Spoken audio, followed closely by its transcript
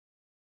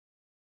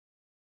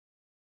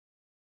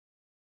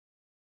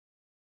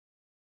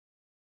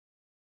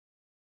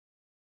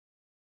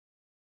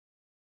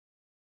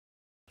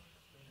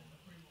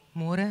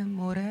Môre.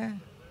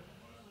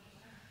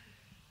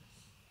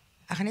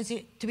 Ek gaan net so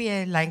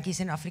 2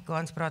 lyntjies in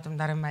Afrikaans praat om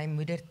dan my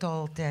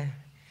moedertaal te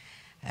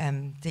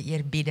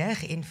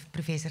eerbiedig en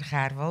professor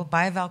Gerwel.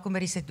 Baie welkom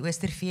by die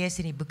Suid-Oosterfees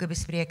en die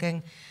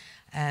boekebespreking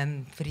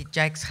vir die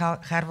Jakes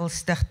Gerwel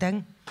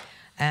Stichting.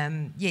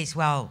 Yes,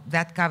 well,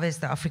 that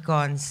covers the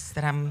Afrikaans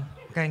that I'm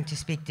going to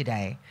speak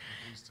today.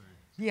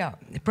 Yeah,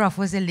 Prof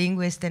was a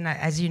linguist, and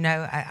as you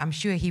know, I'm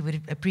sure he would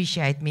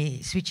appreciate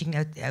me switching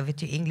over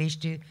to English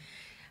to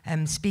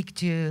speak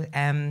to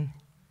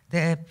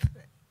the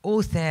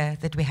author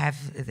that we have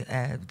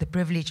the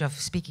privilege of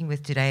speaking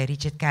with today,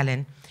 Richard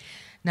Calland.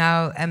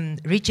 Now,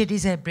 Richard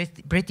is a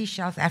British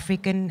South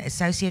African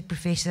Associate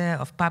Professor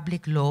of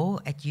Public Law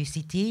at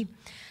UCT,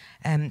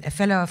 a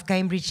Fellow of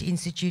Cambridge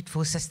Institute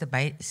for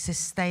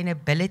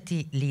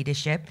Sustainability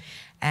Leadership,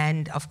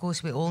 and of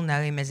course we all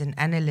know him as an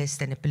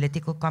analyst and a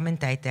political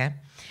commentator.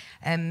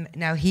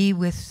 Now he,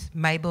 with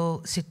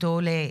Mabel,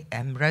 Sithole,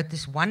 wrote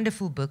this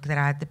wonderful book that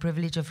I had the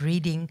privilege of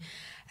reading,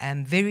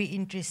 very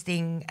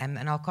interesting,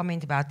 and I'll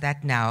comment about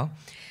that now.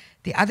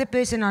 The other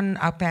person on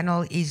our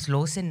panel is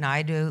Lawson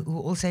Naidu, who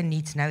also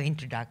needs no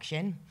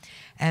introduction,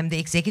 the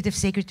Executive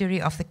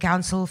Secretary of the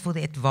Council for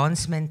the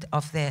Advancement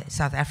of the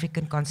South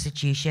African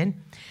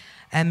Constitution.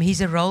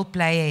 He's a role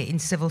player in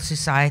civil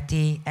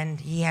society,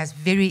 and he has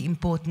very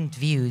important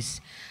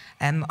views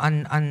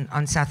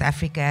on South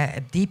Africa, a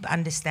deep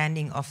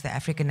understanding of the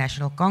African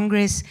National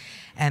Congress,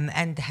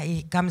 and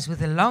he comes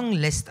with a long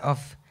list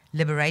of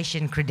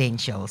liberation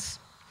credentials.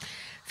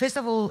 First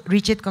of all,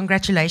 Richard,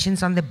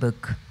 congratulations on the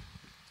book.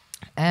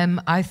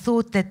 I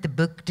thought that the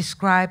book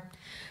described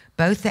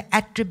both the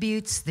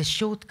attributes, the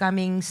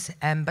shortcomings,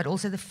 but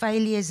also the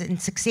failures and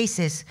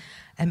successes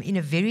in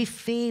a very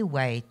fair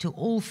way to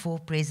all 4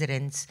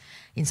 presidents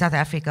in South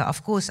Africa.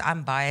 Of course,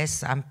 I'm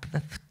biased, I'm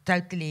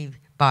totally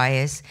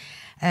biased,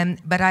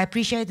 but I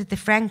appreciated the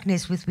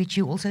frankness with which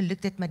you also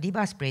looked at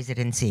Madiba's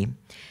presidency.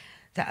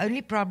 The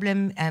only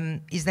problem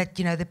is that,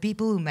 you know, the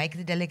people who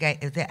make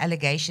the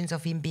allegations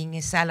of him being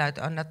a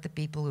sellout are not the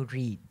people who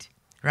read,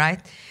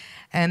 right?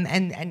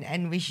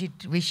 And we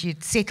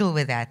should settle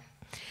with that.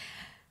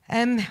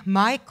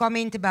 My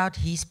comment about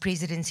his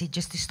presidency,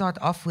 just to start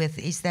off with,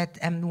 is that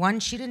one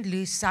shouldn't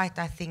lose sight,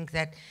 I think,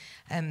 that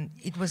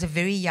it was a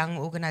very young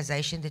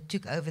organization that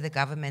took over the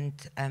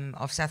government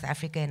of South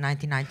Africa in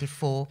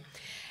 1994.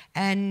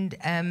 And,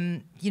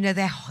 you know,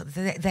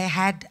 they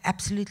had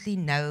absolutely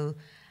no,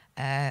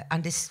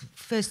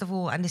 first of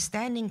all,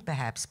 understanding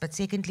perhaps, but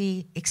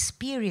secondly,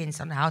 experience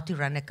on how to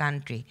run a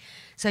country.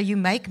 So you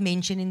make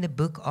mention in the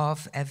book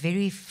of a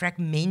very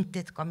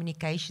fragmented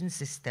communication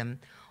system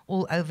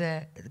all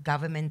over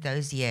government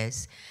those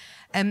years.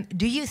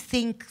 Do you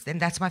think, and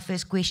that's my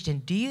first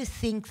question, do you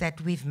think that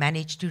we've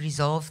managed to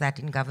resolve that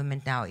in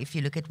government now? If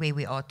you look at where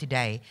we are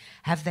today,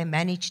 have they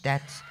managed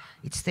that?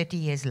 It's 30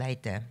 years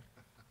later.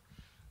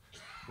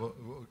 Well,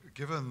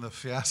 given the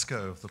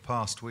fiasco of the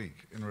past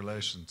week in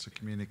relation to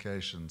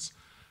communications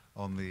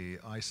on the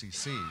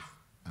ICC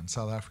and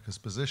South Africa's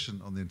position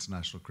on the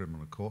International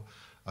Criminal Court,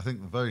 I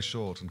think the very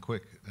short and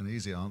quick and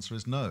easy answer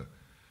is no.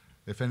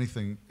 If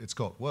anything, it's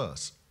got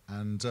worse.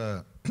 And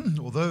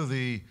although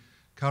the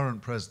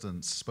current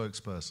president's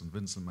spokesperson,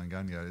 Vincent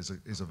Manganya,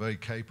 is a very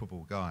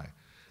capable guy,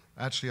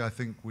 actually I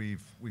think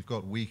we've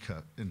got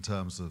weaker in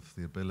terms of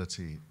the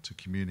ability to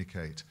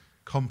communicate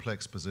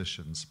complex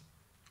positions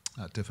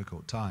at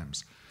difficult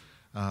times.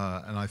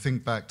 And I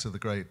think back to the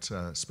great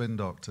spin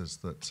doctors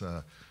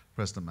that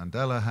President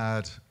Mandela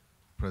had,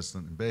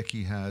 President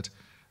Mbeki had,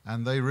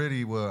 and they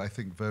really were, I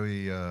think,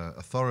 very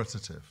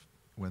authoritative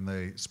when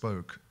they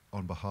spoke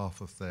on behalf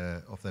of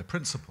their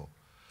principle.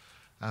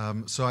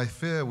 So I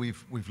fear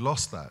we've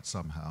lost that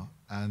somehow.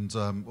 And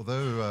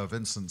although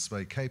Vincent's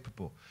very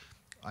capable,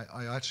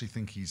 I actually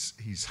think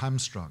he's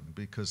hamstrung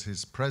because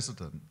his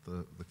president,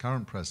 the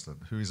current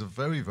president, who is a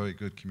very, very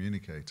good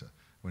communicator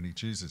when he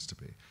chooses to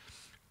be,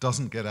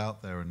 doesn't get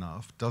out there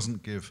enough,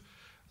 doesn't give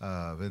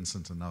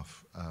Vincent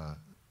enough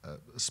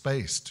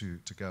space to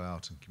go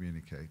out and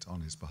communicate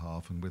on his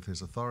behalf and with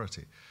his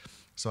authority.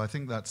 So I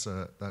think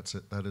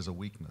that is a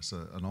weakness,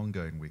 an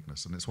ongoing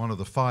weakness, and it's one of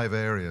the 5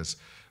 areas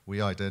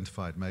we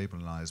identified, Mabel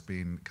and I, as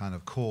being kind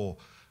of core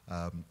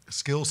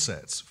skill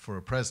sets for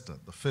a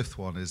president. The 5th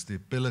one is the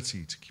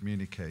ability to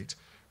communicate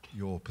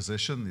your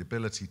position, the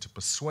ability to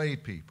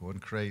persuade people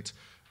and create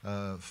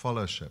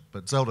followership.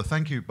 But Zelda,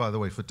 thank you, by the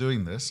way, for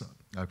doing this.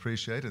 I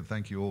appreciate it, and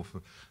thank you all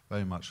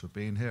very much for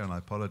being here, and I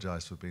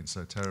apologize for being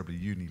so terribly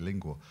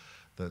unilingual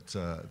that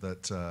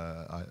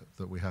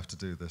we have to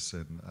do this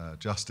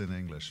just in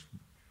English.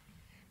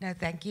 No,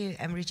 thank you,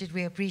 Richard.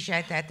 We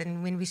appreciate that.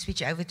 And when we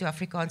switch over to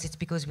Afrikaans, it's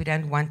because we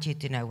don't want you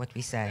to know what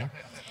we say.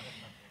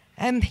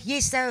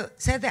 Yes,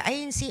 so the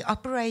ANC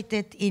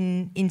operated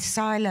in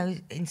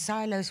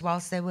silos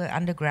whilst they were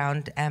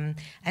underground, and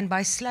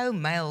by slow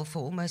mail for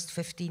almost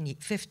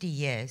 50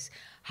 years.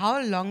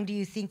 How long do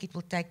you think it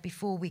will take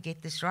before we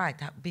get this right?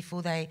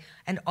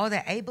 And are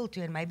they able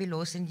to? And maybe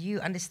Lawson, you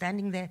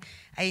understanding the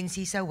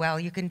ANC so well,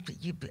 you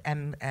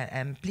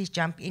please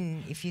jump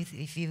in if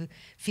you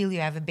feel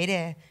you have a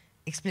better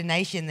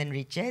explanation then,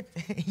 Richard.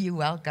 You're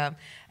welcome.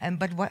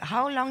 But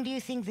how long do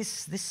you think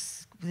this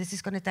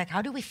is going to take?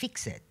 How do we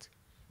fix it?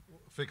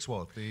 Fix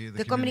what?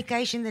 The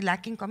communication, the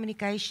lacking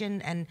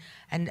communication,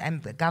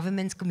 and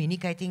governments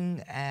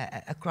communicating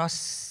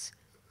across.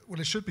 Well,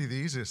 it should be the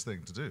easiest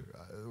thing to do.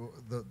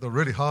 The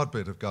really hard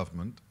bit of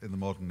government in the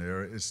modern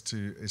era is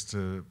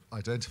to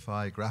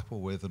identify,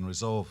 grapple with, and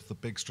resolve the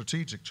big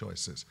strategic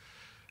choices.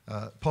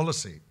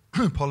 Policy,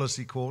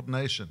 policy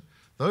coordination.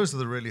 Those are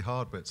the really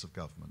hard bits of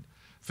government.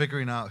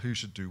 Figuring out who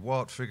should do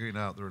what, figuring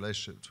out the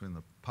relationship between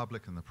the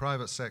public and the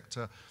private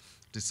sector,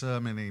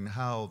 determining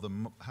how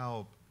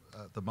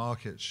the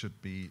market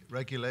should be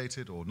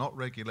regulated or not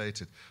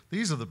regulated.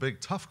 These are the big,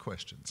 tough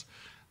questions.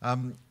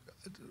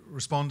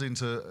 Responding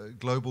to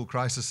global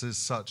crises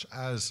such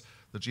as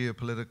the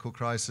geopolitical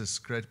crisis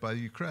created by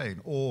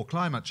Ukraine or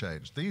climate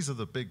change. These are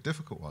the big,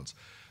 difficult ones.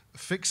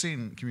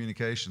 Fixing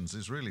communications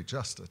is really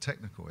just a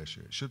technical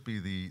issue. It should be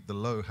the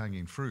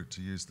low-hanging fruit,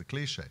 to use the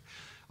cliche.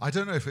 I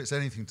don't know if it's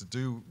anything to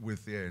do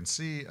with the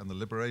ANC and the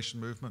liberation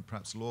movement.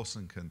 Perhaps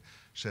Lawson can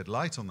shed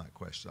light on that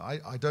question.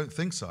 I don't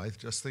think so. I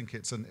just think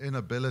it's an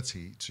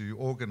inability to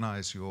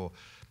organize your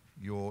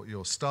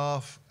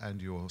staff and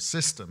your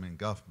system in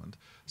government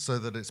so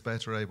that it's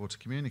better able to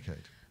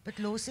communicate. But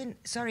Lawson,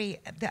 sorry,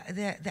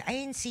 the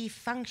ANC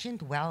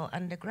functioned well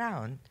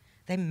underground.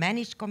 They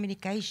managed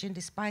communication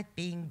despite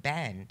being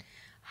banned.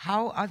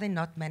 How are they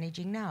not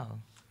managing now?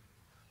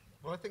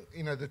 Well, I think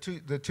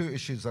the two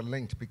issues are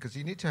linked because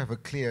you need to have a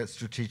clear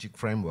strategic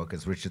framework,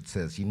 as Richard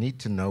says. You need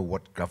to know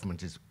what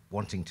government is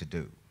wanting to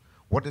do,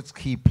 what its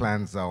key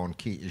plans are on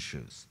key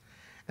issues.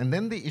 And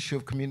then the issue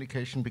of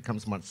communication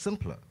becomes much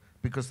simpler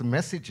because the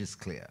message is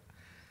clear.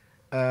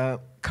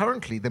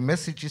 Currently, the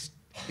message is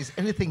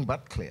anything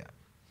but clear.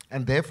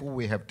 And therefore,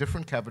 we have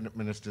different cabinet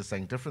ministers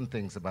saying different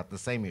things about the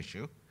same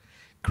issue,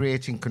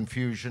 creating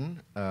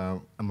confusion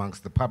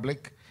amongst the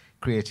public,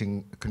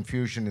 creating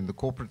confusion in the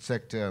corporate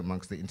sector,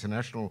 amongst the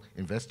international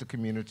investor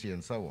community,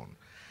 and so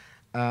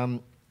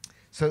on.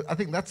 So I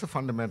think that's a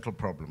fundamental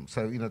problem.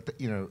 So in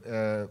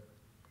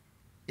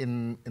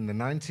the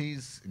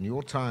 90s, in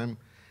your time,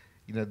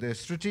 the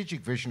strategic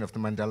vision of the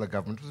Mandela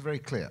government was very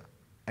clear,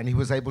 and he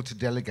was able to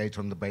delegate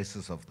on the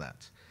basis of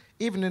that.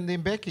 Even in the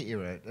Mbeki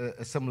era,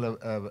 a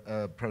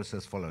similar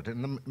process followed.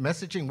 And the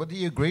messaging, whether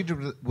you agreed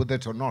with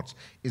it or not,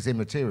 is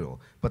immaterial,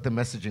 but the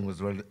messaging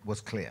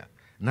was clear.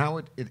 Now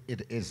it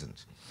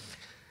isn't.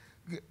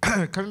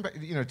 Coming back,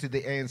 to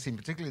the ANC,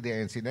 particularly the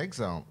ANC in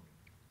exile,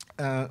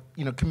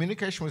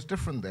 communication was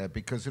different there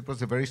because it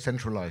was a very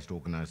centralized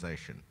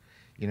organization.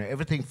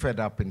 Everything fed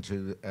up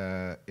into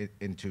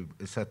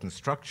certain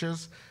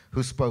structures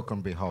who spoke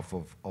on behalf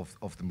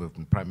of the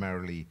movement.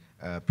 Primarily,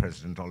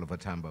 President Oliver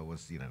Tambo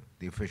was,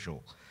 the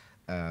official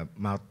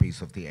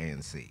mouthpiece of the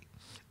ANC.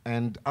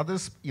 And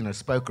others,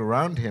 spoke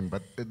around him,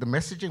 but the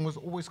messaging was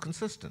always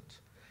consistent.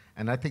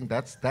 And I think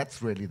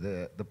that's really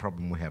the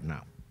problem we have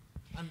now.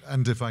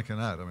 And if I can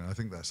add, I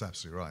think that's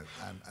absolutely right.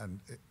 And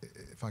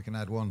if I can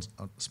add one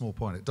small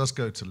point, it does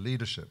go to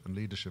leadership and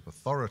leadership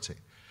authority.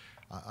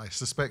 I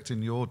suspect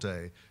in your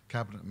day,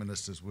 cabinet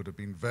ministers would have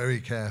been very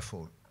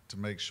careful to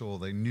make sure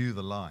they knew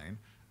the line,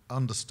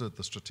 understood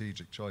the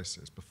strategic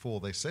choices before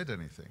they said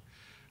anything.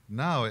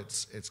 Now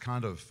it's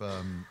kind of,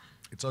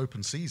 it's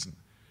open season.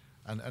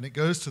 And it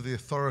goes to the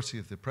authority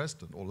of the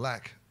president, or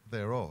lack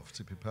thereof,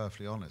 to be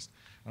perfectly honest.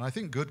 And I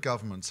think good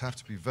governments have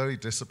to be very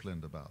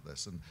disciplined about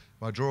this. And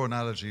if I draw an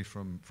analogy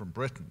from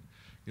Britain,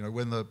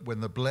 when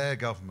the Blair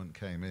government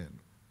came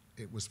in,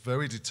 it was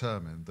very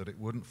determined that it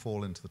wouldn't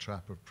fall into the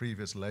trap of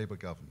previous Labour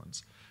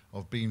governments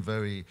of being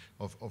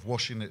of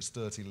washing its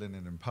dirty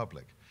linen in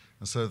public.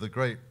 And so the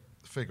great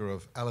figure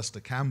of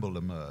Alistair Campbell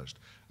emerged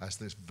as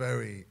this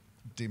very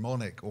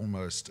demonic,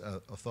 almost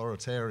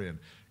authoritarian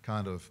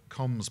kind of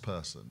comms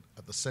person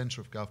at the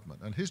centre of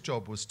government. And his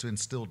job was to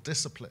instill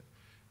discipline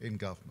in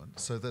government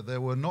so that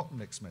there were not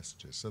mixed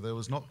messages, so there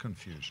was not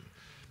confusion.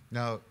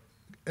 Now,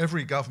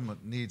 every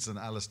government needs an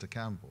Alistair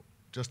Campbell,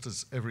 just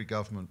as every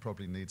government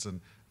probably needs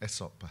an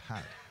Aesop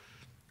Pahad,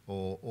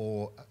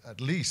 or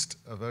at least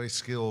a very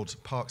skilled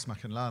Parks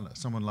Makanlana,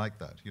 someone like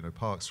that,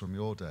 Parks from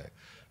your day.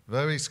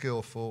 Very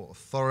skillful,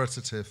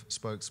 authoritative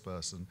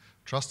spokesperson,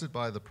 trusted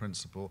by the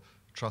principal,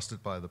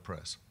 trusted by the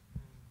press.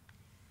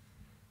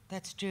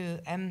 That's true.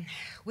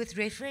 With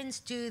reference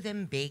to the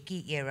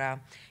Mbeki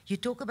era, you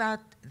talk about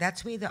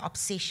that's where the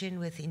obsession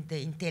with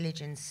the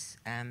intelligence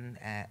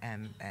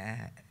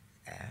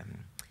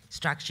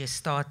structure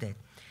started.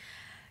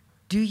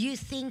 Do you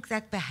think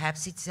that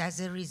perhaps it's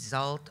as a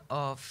result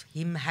of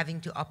him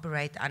having to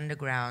operate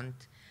underground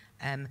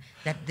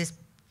that this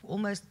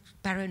almost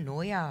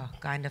paranoia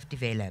kind of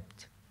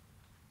developed?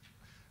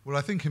 Well,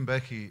 I think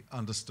Mbeki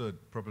understood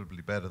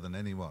probably better than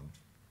anyone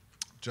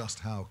just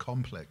how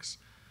complex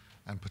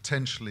and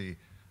potentially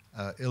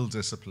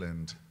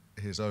ill-disciplined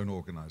his own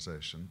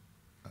organization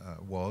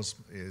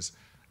is,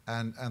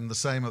 and the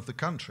same of the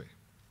country.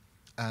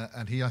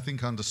 And he, I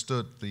think,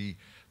 understood the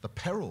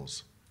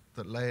perils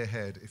that lay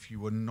ahead if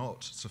you were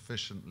not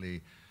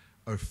sufficiently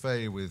au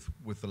fait with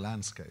the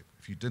landscape,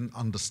 if you didn't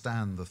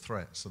understand the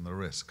threats and the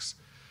risks.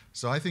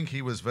 So I think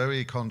he was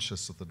very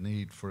conscious of the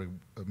need for a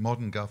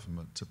modern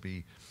government to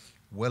be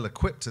well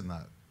equipped in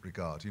that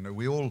regard. You know,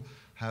 we all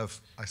have,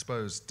 I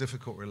suppose,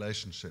 difficult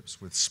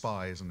relationships with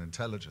spies and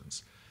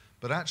intelligence,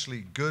 but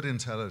actually good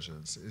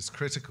intelligence is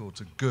critical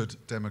to good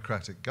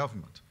democratic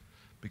government,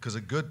 because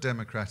a good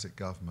democratic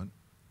government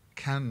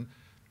can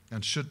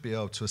and should be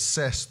able to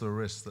assess the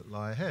risks that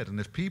lie ahead. And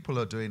if people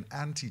are doing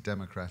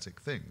anti-democratic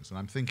things, and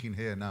I'm thinking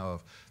here now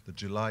of the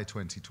July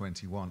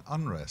 2021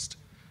 unrest,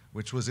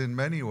 which was in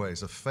many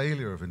ways a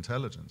failure of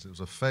intelligence. It was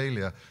a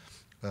failure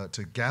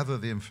to gather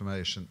the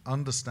information,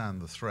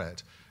 understand the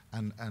threat,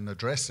 and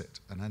address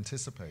it and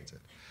anticipate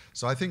it.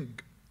 So I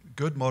think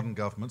good modern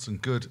governments and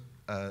good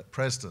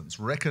presidents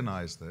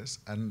recognize this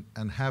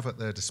and have at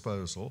their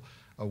disposal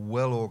a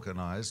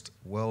well-organized,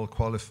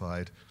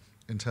 well-qualified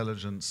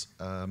intelligence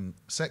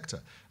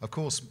sector. Of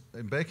course,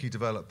 Mbeki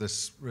developed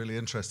this really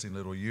interesting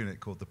little unit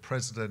called the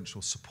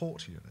Presidential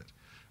Support Unit,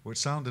 which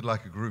sounded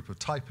like a group of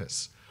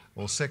typists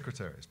or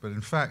secretaries, but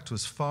in fact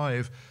was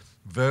 5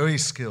 very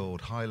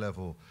skilled,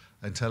 high-level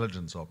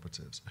intelligence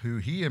operatives who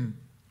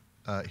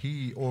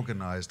he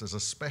organized as a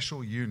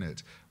special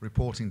unit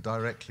reporting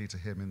directly to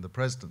him in the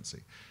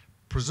presidency.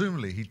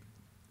 Presumably,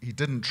 he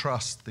didn't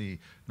trust the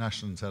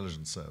National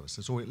Intelligence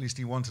Services, or at least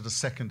he wanted a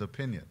second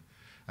opinion.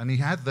 And he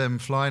had them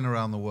flying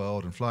around the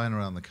world and flying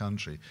around the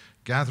country,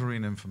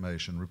 gathering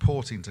information,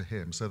 reporting to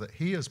him, so that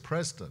he as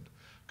president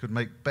could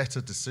make better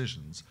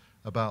decisions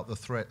about the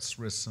threats,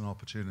 risks, and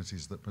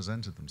opportunities that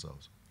presented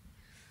themselves.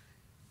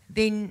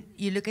 Then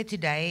you look at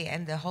today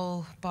and the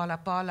whole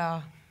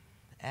Pala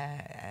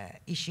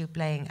issue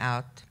playing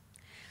out.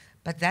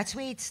 But that's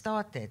where it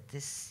started.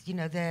 This, you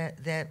know,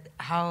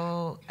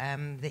 how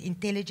the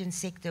intelligence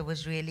sector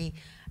was really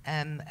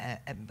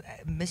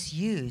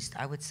misused,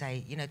 I would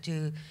say, you know,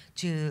 to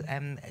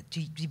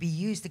be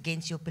used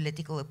against your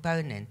political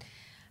opponent.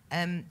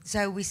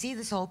 So we see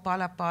this whole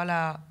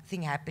Pala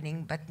thing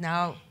happening, but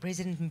now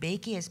President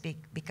Mbeki has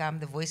become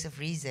the voice of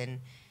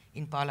reason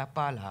in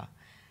Pala.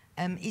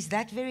 Is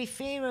that very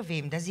fair of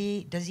him? Does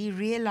he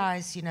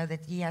realize, you know,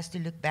 that he has to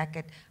look back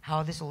at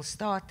how this all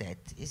started?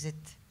 Is it?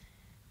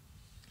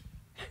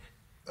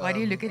 Why do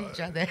you look at each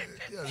other?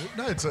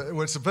 No,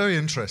 it's a very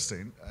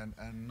interesting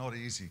and not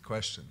easy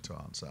question to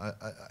answer.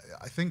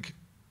 I think,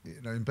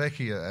 you know,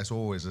 Mbeki, as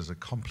always, is a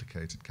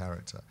complicated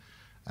character.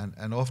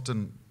 And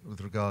often, with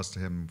regards to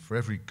him, for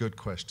every good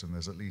question,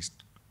 there's at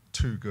least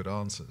 2 good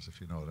answers, if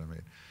you know what I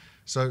mean.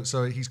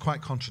 So he's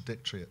quite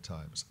contradictory at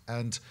times.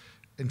 And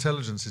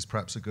intelligence is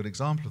perhaps a good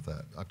example of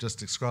that. I've just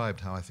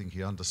described how I think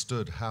he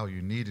understood how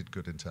you needed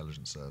good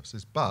intelligence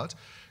services, but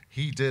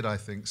he did, I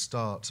think,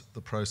 start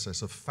the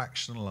process of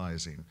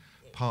factionalizing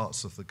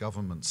parts of the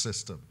government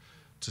system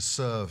to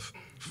serve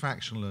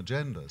factional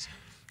agendas.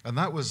 And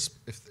that was,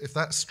 if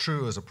that's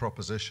true as a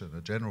proposition,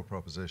 a general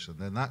proposition,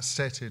 then that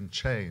set in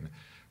chain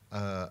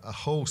a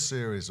whole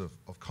series of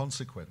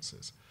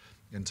consequences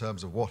in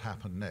terms of what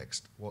happened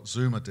next, what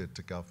Zuma did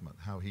to government,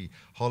 how he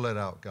hollowed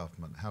out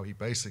government, how he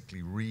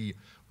basically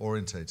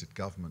reorientated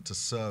government to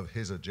serve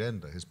his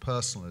agenda, his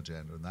personal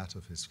agenda, and that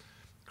of his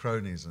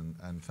cronies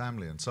and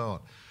family and so on.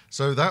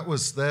 So that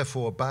was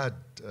therefore a bad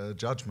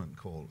judgment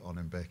call on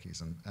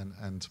Mbeki's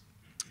and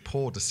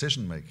poor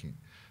decision making.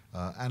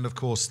 And of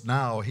course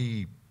now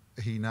he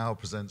now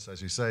presents,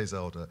 as you say,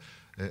 Zelda,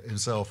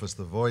 himself as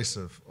the voice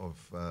of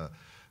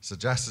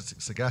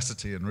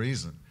sagacity and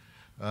reason,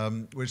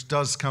 which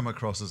does come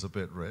across as a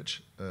bit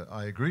rich.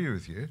 I agree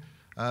with you.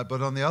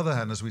 But on the other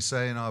hand, as we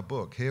say in our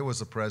book, here was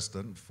a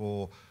president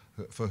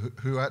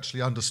who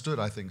actually understood,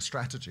 I think,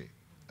 strategy,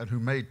 and who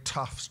made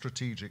tough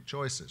strategic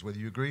choices, whether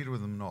you agreed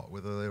with them or not,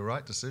 whether they were the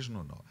right decision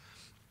or not.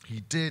 He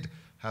did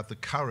have the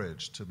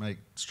courage to make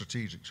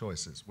strategic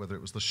choices, whether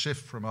it was the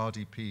shift from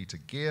RDP to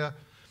GEAR,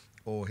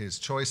 or his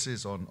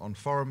choices on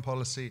foreign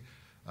policy,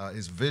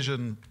 his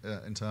vision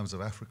in terms of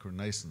African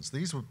nations.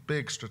 These were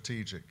big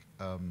strategic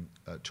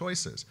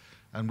choices,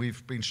 and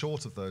we've been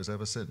short of those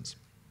ever since.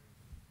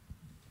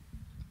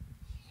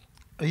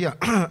 Yeah,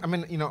 I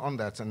mean, you know, on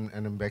that and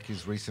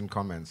Mbeki's recent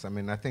comments, I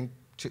mean, I think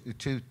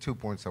two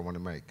points I want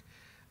to make.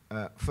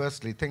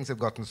 Firstly, things have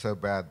gotten so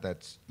bad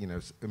that, you know,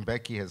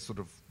 Mbeki has sort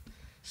of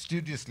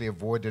studiously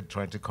avoided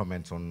trying to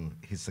comment on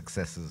his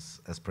successes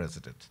as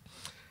president.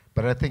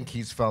 But I think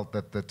he's felt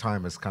that the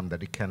time has come that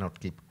he cannot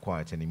keep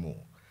quiet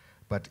anymore.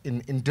 But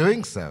in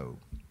doing so,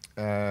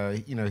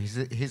 you know,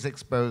 he's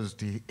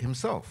exposed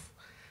himself,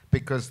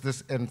 because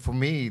this, and for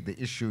me, the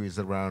issue is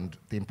around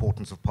the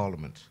importance of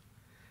Parliament.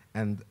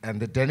 And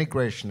the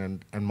denigration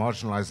and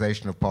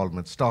marginalization of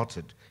Parliament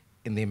started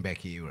in the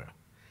Mbeki era,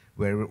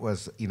 where it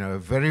was, you know, a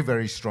very,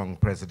 very strong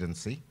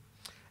presidency,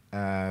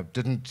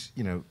 didn't,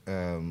 you know,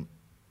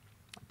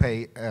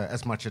 pay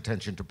as much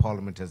attention to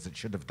Parliament as it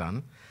should have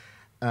done.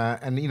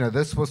 And, you know,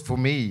 this was, for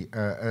me,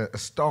 a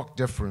stark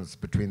difference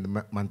between the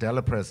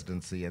Mandela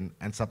presidency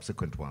and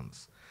subsequent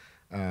ones.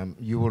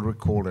 You will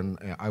recall, and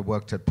I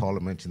worked at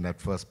Parliament in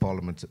that first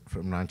Parliament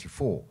from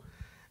 '94.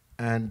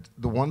 And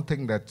the one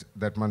thing that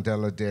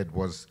Mandela did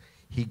was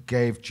he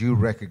gave due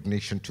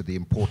recognition to the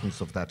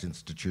importance of that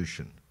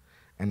institution.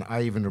 And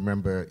I even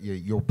remember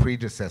your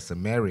predecessor,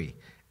 Mary,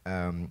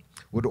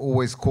 would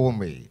always call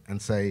me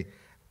and say,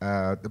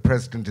 the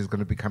president is going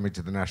to be coming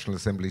to the National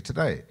Assembly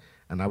today.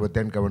 And I would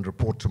then go and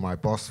report to my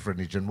boss,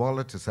 Frini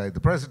Janwala, to say, the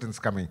president's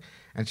coming.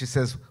 And she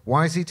says,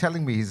 why is he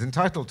telling me he's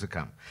entitled to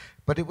come?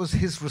 But it was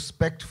his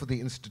respect for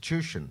the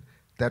institution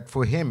that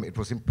for him it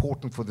was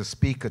important for the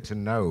speaker to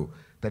know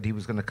that he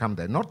was going to come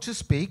there. Not to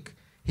speak,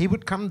 he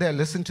would come there,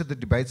 listen to the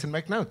debates and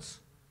make notes.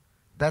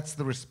 That's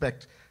the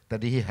respect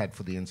that he had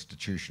for the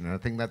institution. And I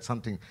think that's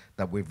something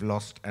that we've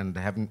lost and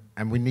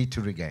we need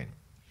to regain.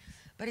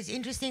 But it's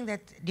interesting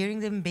that during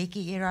the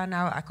Mbeki era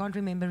now, I can't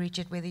remember,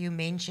 Richard, whether you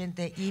mentioned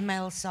the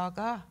email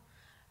saga.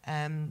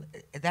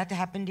 That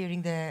happened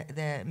during the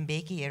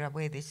Mbeki era,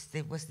 where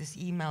there was this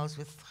emails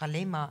with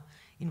Kgalema,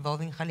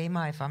 involving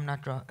Kgalema,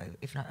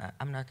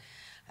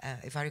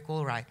 if I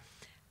recall right.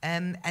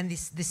 And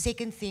the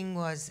second thing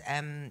was,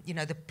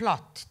 the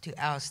plot to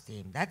oust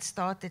him. That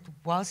started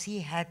whilst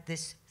he had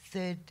this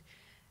third.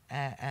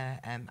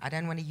 I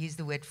don't want to use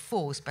the word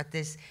force, but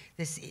the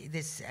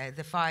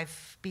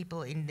 5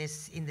 people in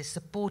the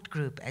support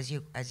group, as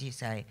you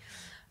say.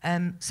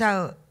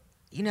 So,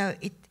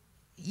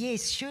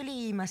 yes, surely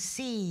you must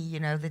see,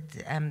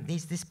 that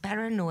there's this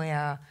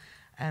paranoia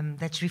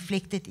that's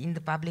reflected in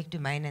the public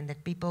domain and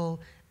that people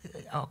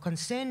are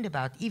concerned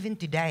about even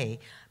today.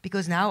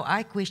 Because now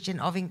I question,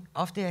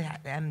 after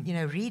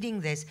reading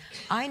this,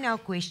 I now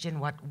question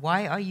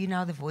why are you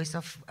now the voice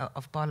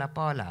of Pala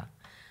Pala?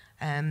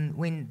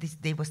 When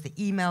there was the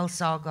email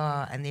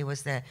saga and there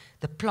was the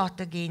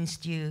plot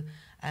against you,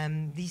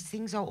 these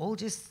things are all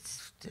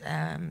just,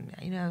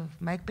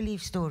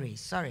 make-believe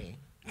stories. Sorry.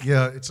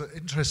 Yeah, it's an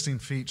interesting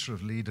feature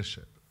of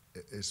leadership.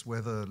 It's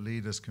whether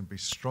leaders can be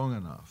strong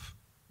enough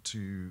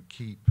to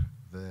keep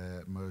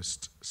their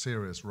most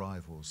serious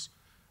rivals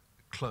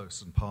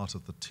close and part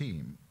of the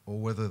team, or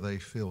whether they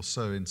feel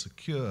so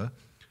insecure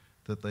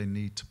that they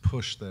need to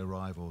push their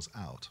rivals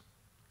out.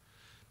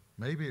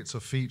 Maybe it's a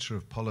feature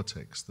of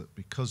politics that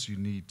because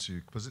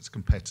it's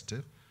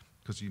competitive,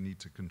 because you need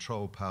to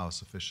control power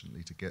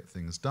sufficiently to get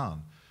things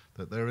done,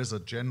 that there is a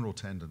general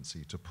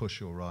tendency to push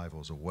your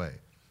rivals away.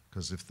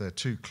 Because if they're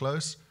too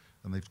close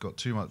and they've got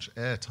too much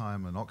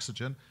airtime and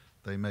oxygen,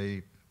 they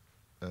may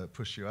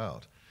push you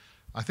out.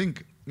 I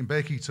think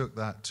Mbeki took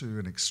that to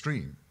an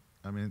extreme.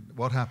 I mean,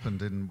 what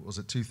happened was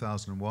it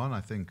 2001?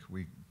 I think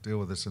we deal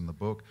with this in the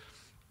book.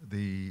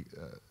 The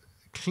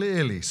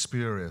clearly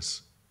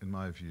spurious, in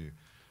my view,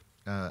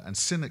 and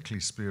cynically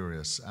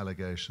spurious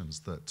allegations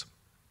that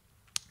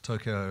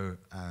Tokyo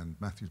and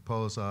Matthew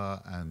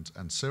Posa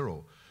and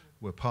Cyril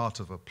were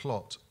part of a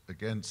plot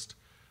against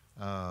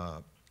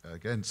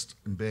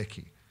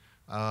Mbeki.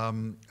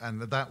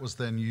 And that was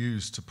then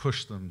used to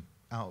push them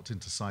out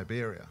into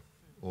Siberia,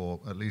 or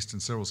at least in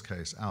Cyril's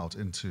case, out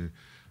into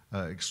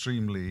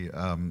extremely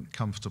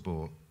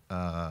comfortable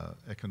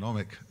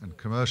economic and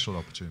commercial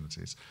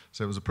opportunities.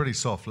 So it was a pretty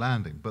soft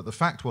landing. But the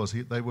fact was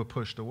they were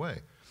pushed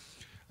away.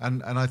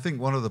 And I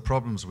think one of the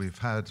problems we've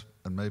had,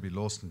 and maybe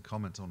Lawson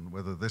comment on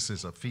whether this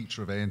is a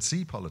feature of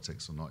ANC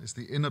politics or not, is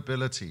the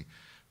inability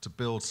to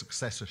build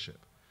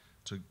successorship,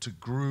 to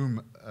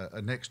groom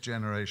a next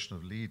generation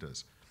of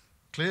leaders.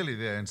 Clearly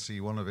the ANC,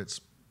 one of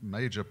its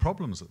major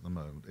problems at the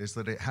moment is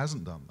that it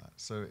hasn't done that.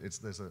 So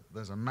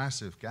there's a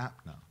massive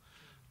gap now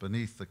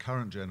beneath the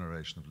current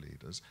generation of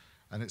leaders,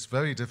 and it's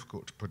very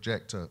difficult to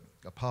project a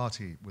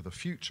party with a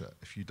future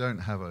if you don't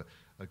have a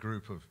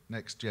group of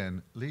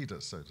next-gen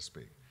leaders, so to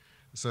speak.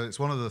 So it's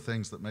one of the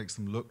things that makes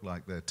them look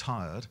like they're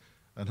tired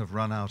and have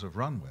run out of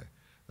runway.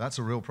 That's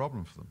a real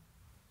problem for them.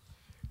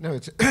 No,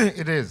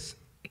 it is,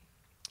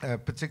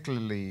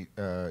 particularly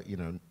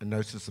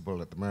noticeable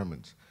at the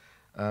moment.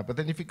 But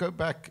then if you go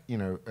back,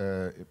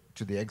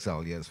 to the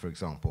exile years, for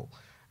example,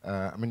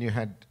 you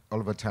had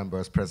Oliver Tambo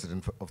as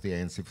president of the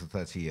ANC for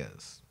 30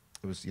 years.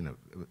 It was,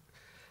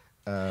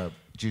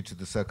 due to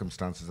the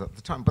circumstances at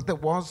the time. But there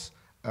was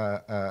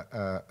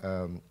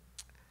a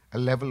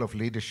level of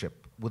leadership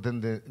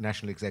within the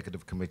National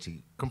Executive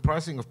Committee,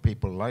 comprising of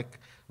people like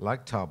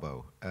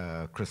Thabo,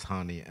 Chris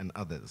Hani, and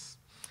others.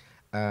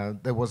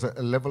 There was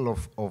a level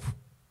of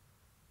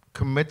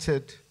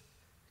committed,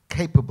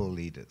 capable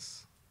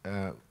leaders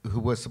who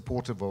were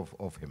supportive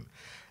of him.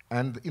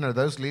 And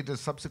those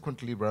leaders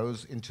subsequently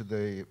rose into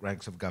the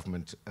ranks of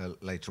government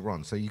later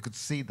on. So you could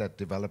see that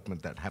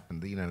development that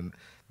happened.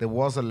 There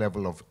was a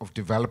level of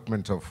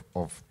development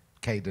of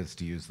cadres,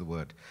 to use the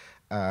word,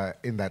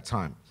 in that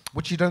time,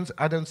 which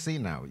I don't see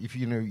now. If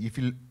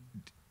you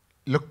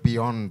look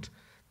beyond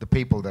the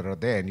people that are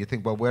there and you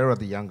think, well, where are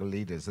the younger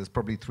leaders? There's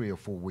probably 3 or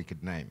 4 we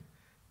could name,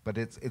 but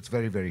it's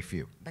very, very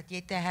few. But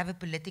yet they have a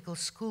political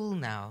school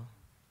now.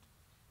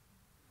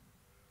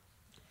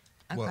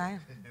 Okay.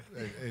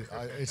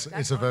 Well,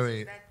 it's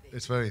very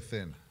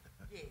thin,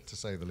 yes, to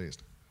say the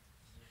least.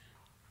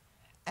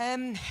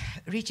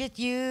 Richard,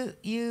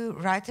 you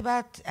write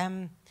about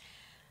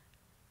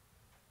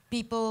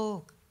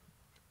people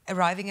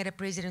arriving at a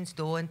president's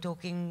door and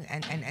talking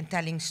and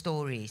telling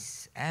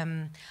stories.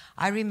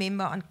 I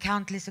remember on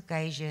countless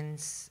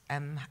occasions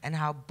and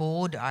how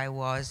bored I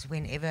was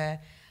whenever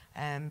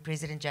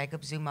President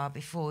Jacob Zuma,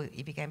 before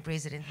he became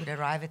president, would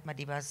arrive at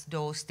Madiba's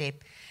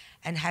doorstep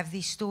and have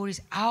these stories,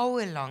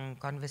 hour-long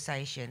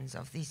conversations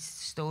of these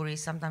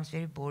stories, sometimes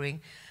very boring.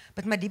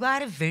 But Madiba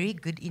had a very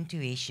good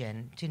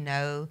intuition to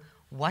know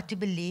what to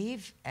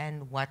believe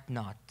and what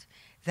not.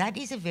 That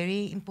is a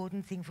very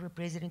important thing for a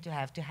president to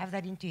have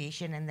that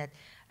intuition and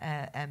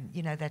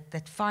that,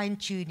 that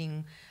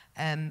fine-tuning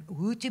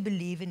who to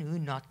believe and who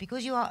not,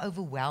 because you are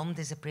overwhelmed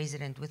as a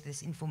president with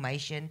this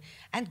information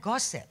and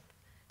gossip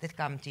that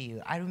come to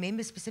you. I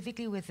remember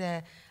specifically with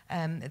the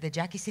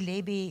Jackie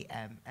Celebi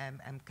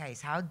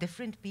case, how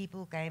different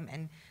people came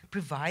and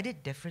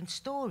provided different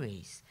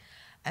stories.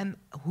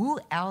 Who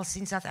else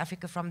in South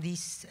Africa from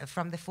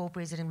the four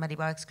President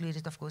Madiba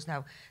excluded, of course,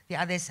 now the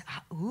others,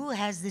 who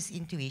has this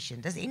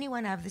intuition? Does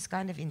anyone have this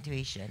kind of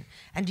intuition?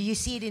 And do you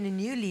see it in a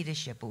new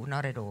leadership or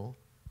not at all?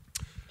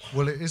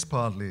 Well, it is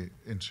partly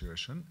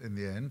intuition in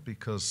the end,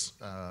 because,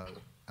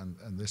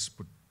 and this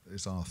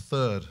is our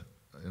third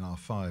in our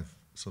 5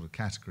 sort of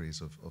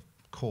categories of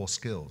core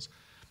skills,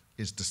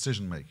 is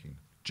decision-making,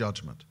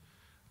 judgment.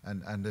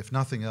 And if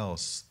nothing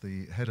else,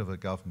 the head of a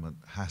government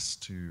has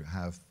to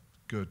have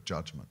good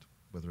judgment,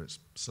 whether it's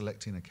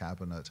selecting a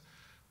cabinet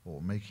or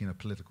making a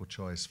political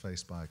choice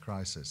faced by a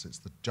crisis. It's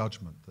the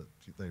judgment that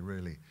they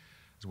really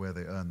is where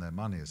they earn their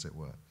money, as it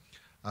were.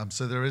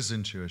 So there is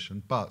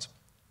intuition, but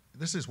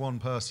this is one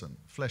person,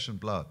 flesh and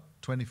blood,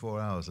 24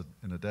 hours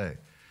in a day.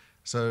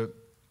 So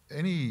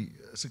any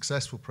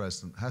successful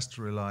president has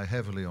to rely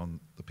heavily on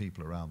the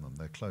people around them,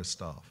 their close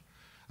staff.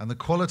 And the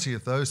quality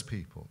of those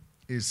people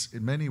is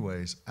in many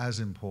ways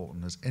as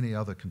important as any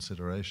other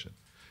consideration.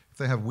 If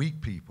they have weak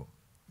people,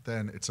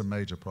 then it's a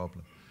major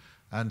problem.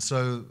 And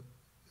so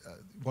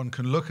one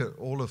can look at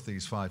all of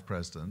these 5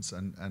 presidents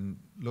and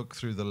look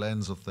through the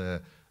lens of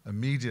their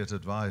immediate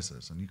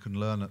advisors, and you can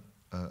learn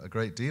a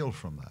great deal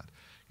from that.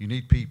 You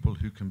need people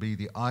who can be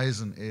the eyes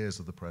and ears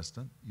of the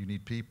president. You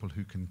need people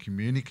who can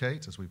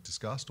communicate, as we've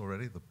discussed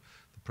already, the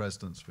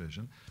president's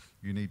vision.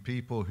 You need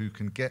people who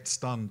can get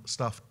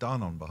stuff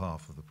done on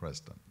behalf of the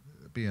president,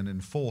 be an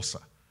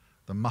enforcer,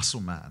 the muscle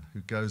man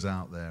who goes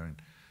out there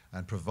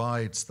and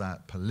provides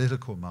that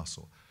political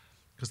muscle,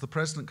 because the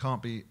president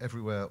can't be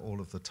everywhere all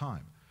of the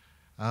time.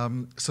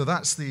 So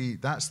that's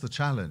the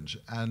challenge,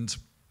 and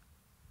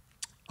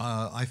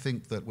I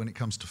think that when it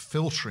comes to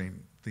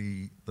filtering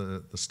the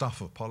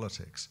stuff of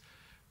politics,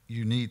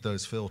 you need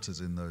those filters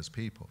in those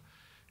people.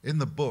 In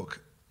the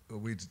book,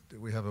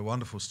 we have a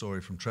wonderful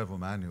story from Trevor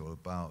Manuel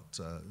about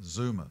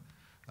Zuma,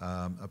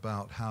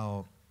 about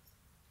how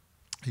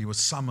he was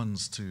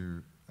summoned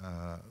to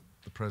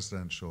the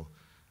presidential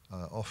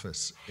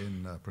office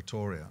in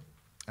Pretoria,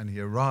 and he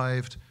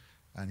arrived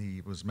and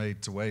he was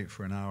made to wait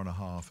for an hour and a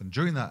half, and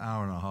during that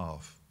hour and a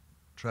half,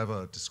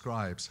 Trevor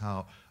describes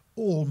how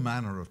all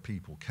manner of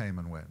people came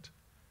and went,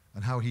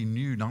 and how he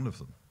knew none of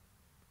them.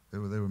 They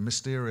were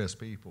mysterious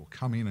people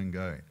coming and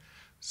going,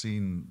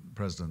 seeing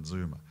President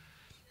Zuma.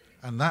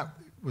 And that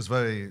was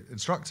very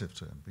instructive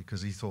to him,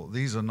 because he thought,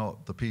 these are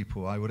not the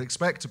people I would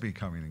expect to be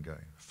coming and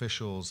going,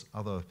 officials,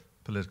 other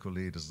political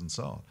leaders, and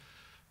so on.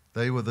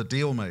 They were the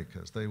deal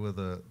makers. They were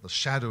the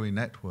shadowy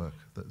network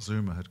that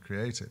Zuma had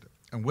created.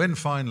 And when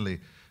finally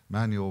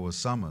Manuel was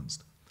summoned,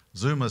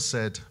 Zuma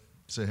said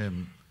to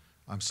him,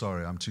 "I'm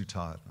sorry, I'm too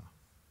tired now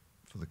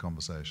for the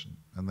conversation."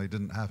 And they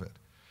didn't have it.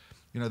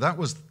 You know,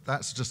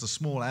 that's just a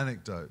small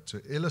anecdote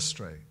to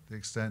illustrate the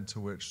extent to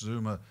which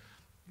Zuma,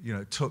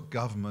 took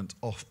government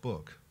off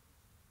book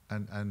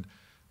and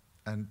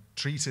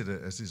treated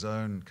it as his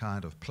own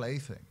kind of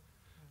plaything,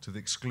 to the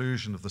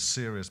exclusion of the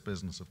serious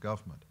business of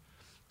government.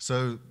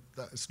 So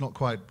that's not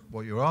quite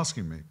what you're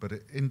asking me, but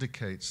it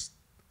indicates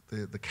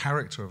the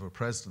character of a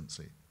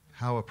presidency,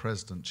 how a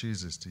president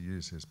chooses to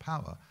use his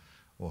power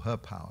or her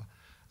power,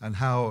 and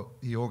how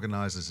he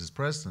organizes his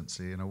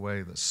presidency in a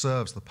way that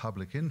serves the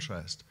public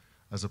interest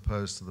as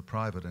opposed to the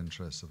private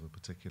interests of a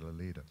particular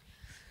leader.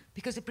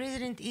 Because the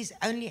president is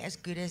only as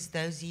good as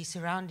those he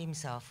surrounds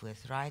himself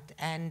with, right?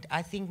 And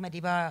I think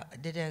Madiba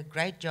did a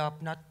great job,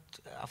 not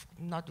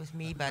with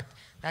me, but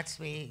that's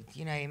where,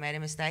 he made a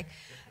mistake.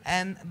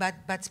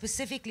 But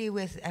specifically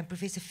with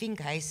Professor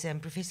Finkhuisen,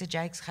 Professor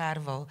Jakes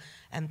Gerwel,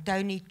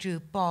 Tony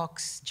True,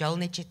 Parks, Joel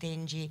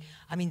Netchetenji.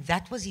 I mean,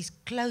 that was his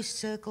close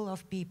circle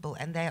of people,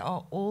 and they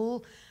are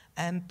all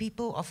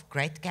people of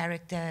great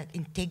character,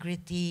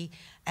 integrity,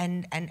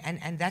 and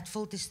that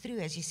filters through,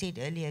 as you said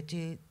earlier,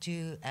 to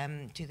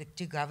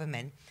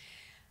government.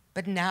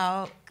 But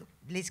now,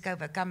 let's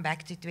come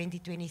back to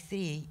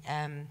 2023.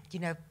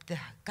 The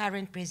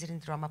current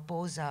President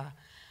Ramaphosa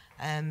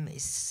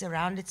is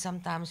surrounded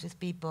sometimes with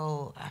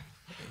people,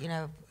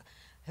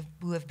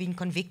 who have been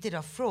convicted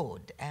of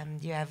fraud.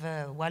 You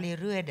have Wally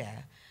Rode,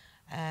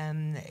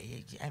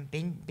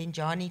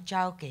 Benjani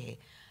Chauke.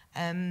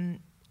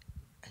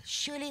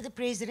 Surely the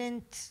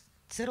President,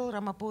 Cyril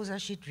Ramaphosa,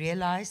 should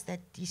realize that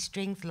his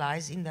strength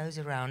lies in those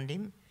around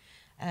him.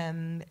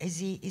 Is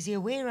he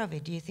aware of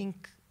it? Do you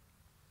think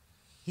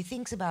he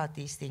thinks about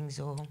these things,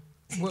 or?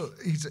 Well,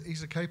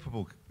 he's a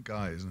capable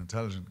guy. He's an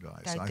intelligent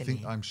guy.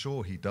 Totally. So I'm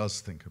sure he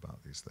does think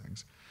about these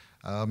things.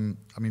 I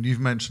mean, you've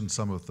mentioned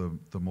some of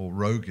the more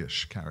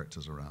roguish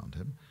characters around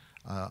him.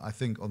 I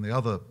think on the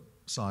other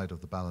side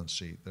of the balance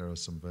sheet, there are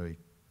some very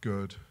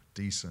good,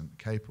 decent,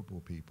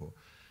 capable people.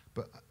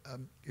 But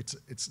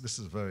this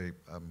is a very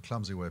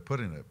clumsy way of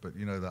putting it, but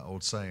you know that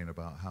old saying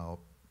about how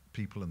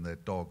people and their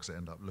dogs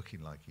end up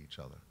looking like each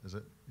other. Is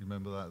it? You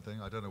remember that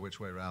thing? I don't know which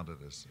way around it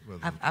is.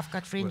 I've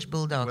got French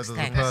bulldogs,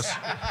 thanks.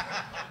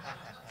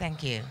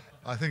 Thank you.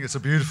 I think it's a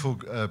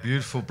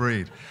beautiful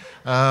breed.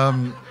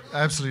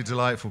 Absolutely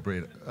delightful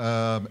breed.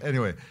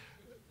 Anyway,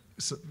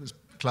 so it's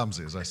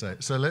clumsy, as I say.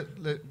 So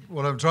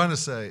what I'm trying to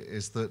say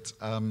is that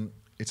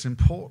it's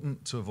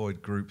important to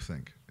avoid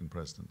groupthink in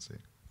presidency.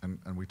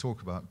 And we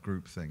talk about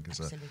groupthink as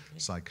a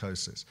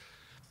psychosis.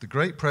 The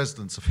great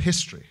presidents of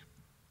history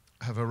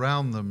have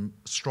around them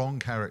strong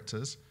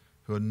characters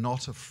who are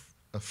not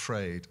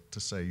afraid to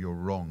say, "You're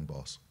wrong,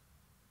 boss.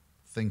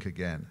 Think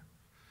again."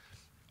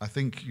 I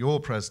think your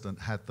president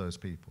had those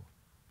people.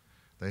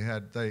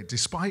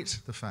 Despite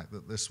the fact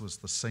that this was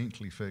the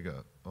saintly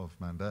figure of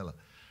Mandela,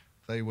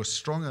 they were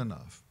strong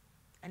enough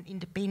and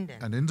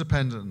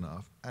independent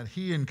enough, and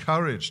he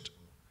encouraged,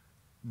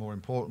 more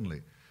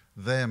importantly,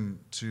 them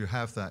to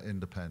have that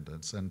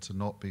independence and to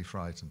not be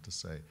frightened to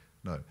say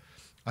no.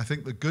 I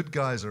think the good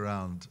guys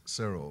around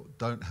Cyril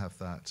don't have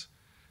that.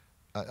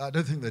 I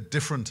don't think they're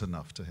different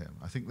enough to him.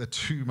 I think they're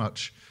too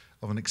much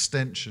of an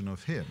extension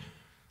of him.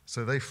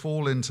 So they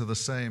fall into the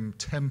same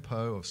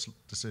tempo of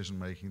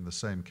decision-making, the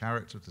same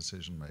character of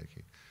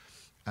decision-making.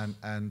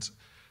 And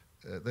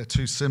they're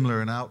too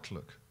similar in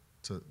outlook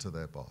to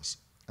their boss.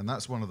 And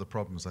that's one of the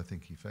problems I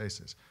think he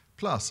faces.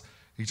 Plus,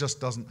 he just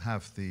doesn't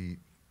have the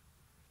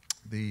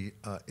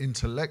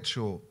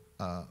intellectual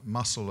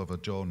muscle of a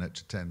Joel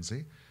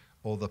Netchitenzi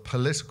or the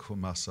political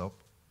muscle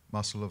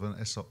of an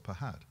Aesop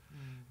Pahad.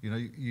 You know,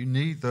 you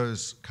need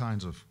those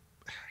kinds of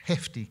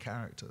hefty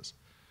characters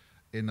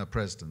in a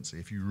presidency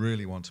if you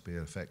really want to be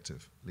an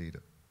effective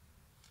leader.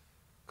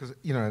 Because,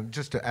 you know,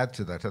 just to add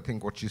to that, I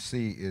think what you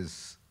see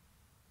is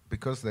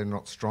because they're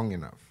not strong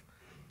enough,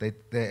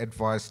 their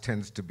advice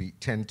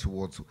tend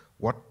towards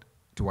what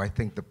do I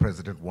think the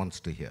president wants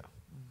to hear,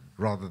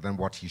 rather than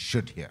what he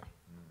should hear.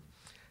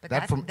 But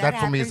that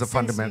for me is a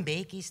fundamental.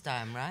 Mbeki's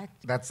time, right?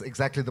 That's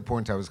exactly the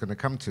point I was going to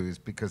come to, is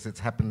because it's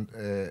happened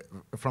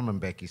from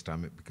Mbeki's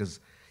time. Because,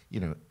 you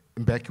know,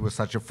 Mbeki was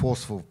such a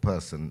forceful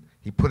person.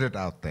 He put it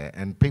out there,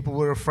 and people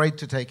were afraid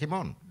to take him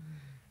on.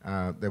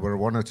 There were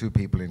one or two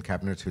people in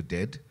cabinet who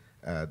did.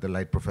 The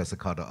late Professor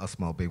Kader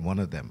Asmal being one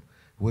of them,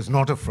 who was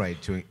not afraid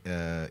to,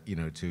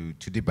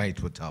 to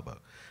debate with Thabo.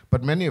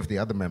 But many of the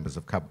other members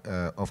of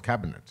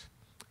cabinet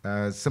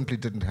simply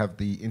didn't have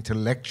the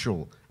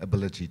intellectual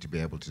ability to be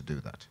able to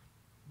do that.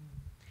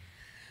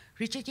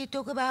 Richard, you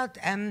talk about,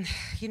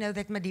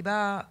 that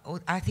Madiba,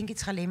 or I think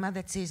it's Kgalema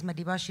that says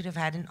Madiba should have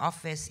had an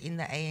office in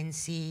the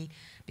ANC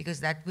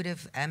because that would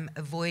have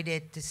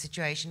avoided the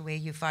situation where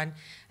you find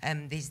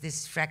there's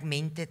this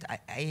fragmented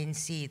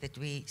ANC that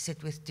we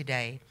sit with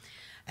today.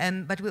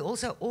 But we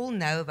also all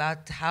know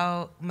about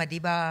how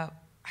Madiba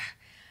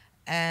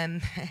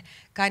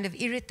kind of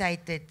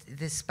irritated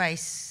the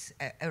space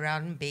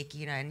around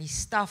Mbeki, and his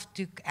staff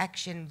took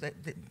action,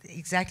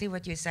 exactly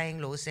what you're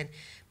saying, Lawson.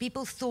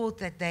 People thought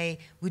that they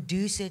would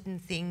do certain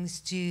things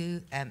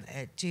to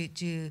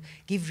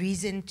give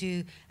reason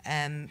to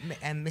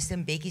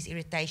Mr. Mbeki's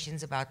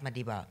irritations about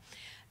Madiba.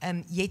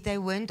 Yet they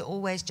weren't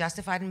always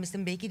justified, and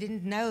Mr. Mbeki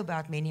didn't know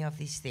about many of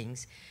these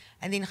things.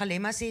 And then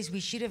Kgalema says we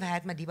should have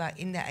had Madiba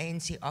in the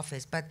ANC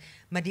office, but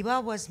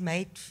Madiba was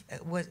made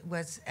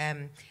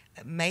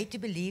to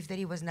believe that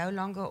he was no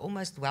longer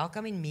almost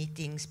welcome in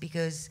meetings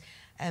because,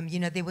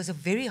 there was a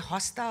very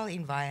hostile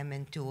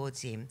environment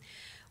towards him.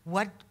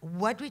 What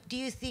do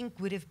you think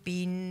would have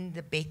been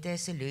the better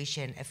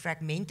solution? A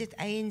fragmented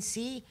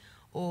ANC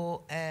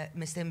or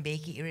Mr.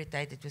 Mbeki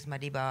irritated with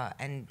Madiba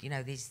and,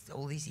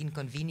 all these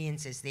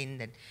inconveniences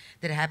then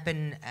that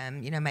happen,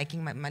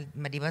 making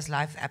Madiba's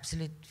life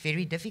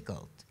very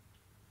difficult?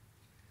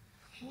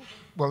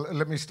 Well,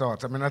 let me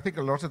start. I mean, I think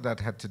a lot of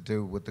that had to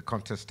do with the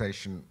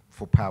contestation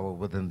for power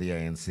within the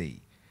ANC.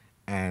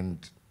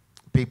 And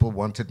people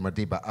wanted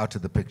Madiba out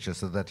of the picture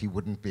so that he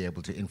wouldn't be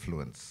able to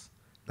influence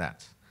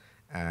that.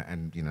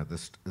 And,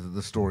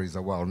 the stories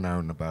are well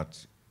known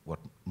about what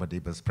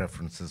Madiba's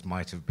preferences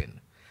might have been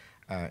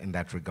in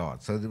that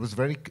regard. So it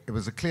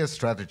was a clear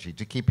strategy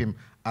to keep him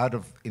out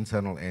of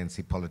internal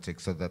ANC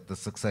politics so that the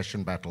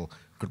succession battle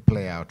could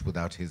play out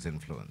without his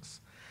influence.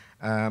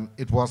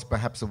 It was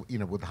perhaps,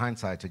 with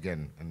hindsight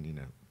again, and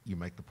you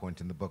make the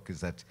point in the book,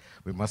 is that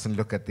we mustn't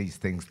look at these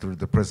things through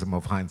the prism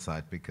of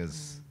hindsight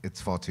because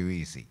it's far too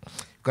easy.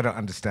 You've got to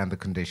understand the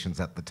conditions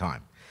at the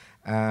time.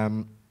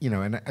 And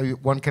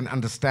one can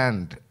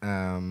understand,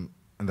 and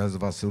those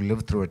of us who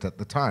lived through it at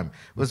the time,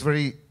 it was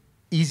very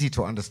easy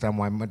to understand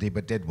why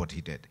Madiba did what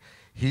he did.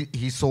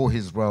 He saw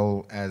his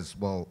role as,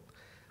 well,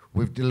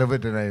 We've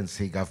delivered an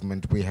ANC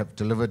government. We have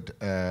delivered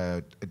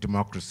a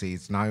democracy.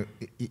 It's now,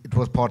 it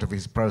was part of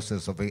his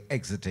process of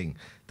exiting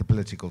the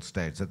political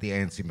stage, that the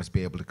ANC must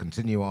be able to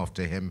continue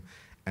after him,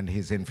 and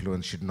his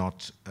influence should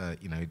not,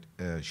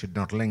 should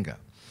not linger.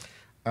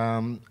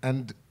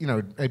 And,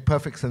 a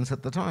perfect sense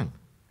at the time.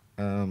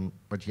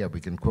 But yeah,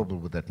 we can quibble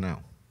with that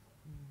now.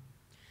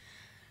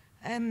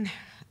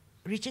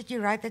 Richard,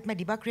 you're right that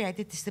Madiba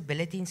created the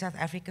stability in South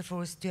Africa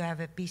for us to have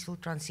a peaceful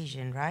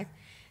transition, right?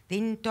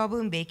 Then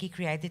Thabo Mbeki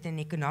created an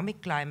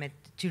economic climate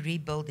to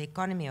rebuild the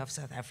economy of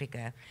South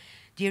Africa.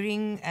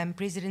 During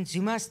President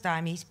Zuma's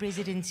time, his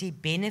presidency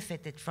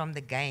benefited from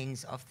the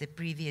gains of the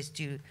previous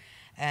two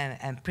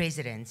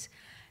presidents.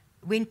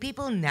 When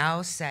people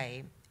now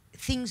say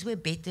things were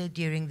better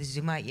during the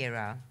Zuma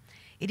era,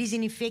 it is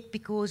in effect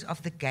because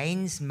of the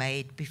gains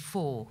made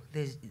before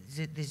the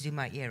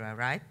Zuma era,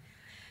 right?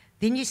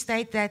 Then you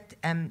state that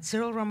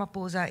Cyril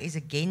Ramaphosa is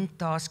again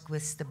tasked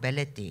with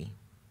stability.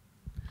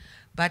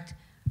 But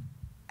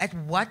at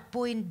what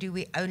point do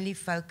we only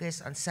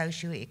focus on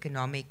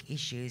socio-economic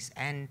issues,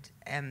 and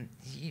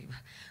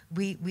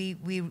we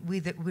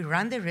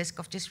run the risk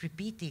of just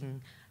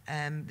repeating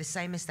the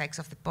same mistakes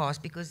of the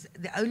past, because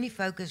the only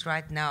focus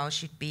right now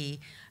should be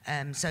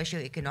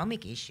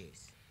socio-economic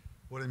issues?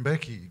 Well,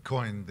 Mbeki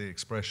coined the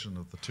expression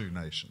of the two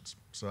nations,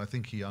 so I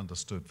think he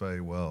understood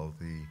very well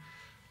the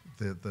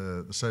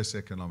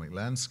socioeconomic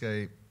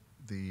landscape,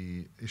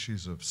 the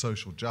issues of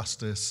social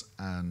justice,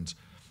 and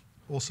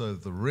also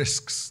the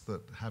risks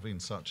that having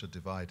such a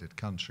divided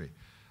country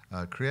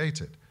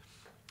created.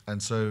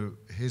 And so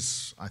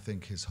I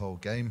think his whole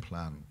game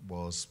plan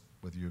was,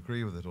 whether you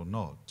agree with it or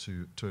not,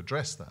 to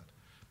address that.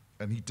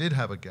 And he did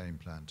have a game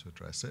plan to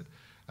address it.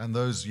 And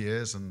those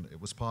years, and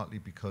it was partly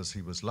because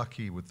he was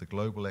lucky with the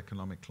global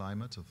economic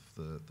climate of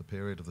the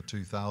period of the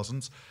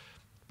 2000s,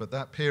 but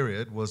that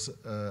period was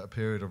a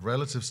period of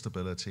relative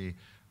stability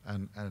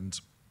and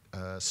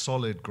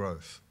solid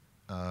growth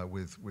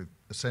with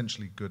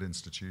essentially good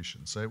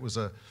institutions. So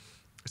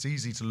it's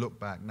easy to look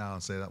back now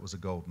and say that was a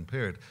golden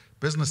period.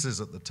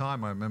 Businesses at the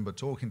time, I remember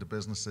talking to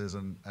businesses,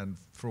 and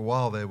for a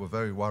while they were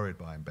very worried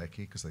by Mbeki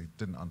because they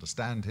didn't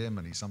understand him,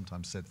 and he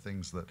sometimes said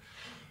things that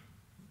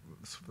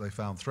they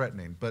found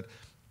threatening. But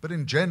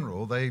in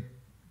general, they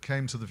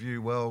came to the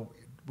view, well,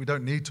 we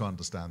don't need to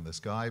understand this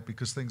guy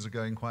because things are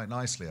going quite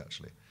nicely,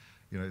 actually.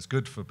 It's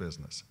good for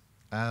business.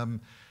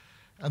 And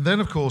then,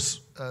 of course,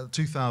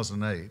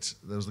 2008,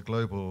 there was the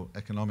global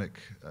economic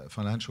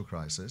financial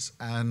crisis,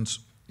 and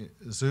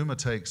Zuma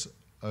takes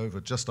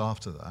over just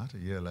after that, a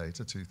year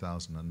later,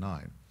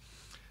 2009.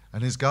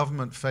 And his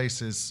government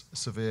faces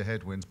severe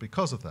headwinds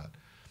because of that.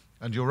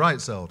 And you're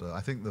right, Zelda,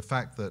 I think the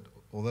fact that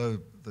although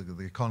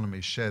the economy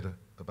shed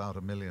about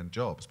 1 million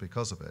jobs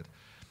because of it,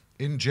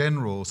 in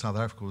general, South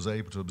Africa was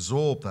able to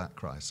absorb that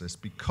crisis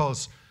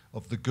because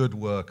of the good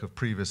work of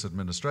previous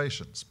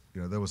administrations.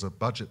 There was a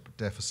budget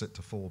deficit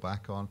to fall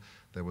back on,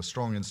 there were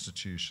strong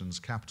institutions,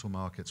 capital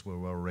markets were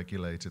well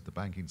regulated, the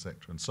banking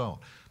sector, and so on.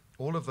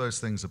 All of those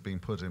things have been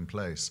put in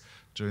place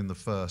during the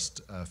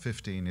first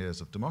 15 years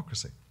of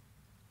democracy.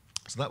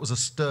 So that was a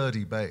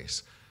sturdy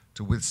base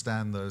to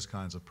withstand those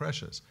kinds of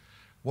pressures.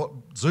 What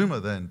Zuma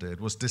then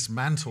did was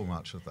dismantle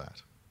much of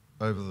that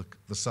over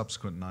the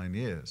subsequent 9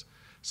 years.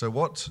 So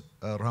what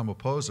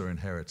Ramaphosa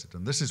inherited,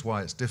 and this is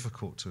why it's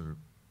difficult to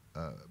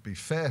be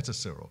fair to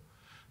Cyril,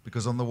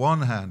 because on the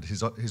one hand,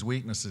 his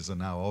weaknesses are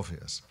now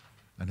obvious,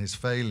 and his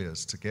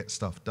failures to get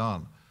stuff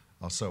done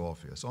are so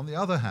obvious. On the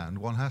other hand,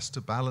 one has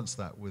to balance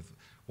that with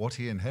what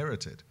he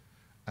inherited,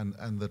 and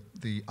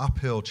the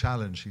uphill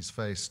challenge he's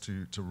faced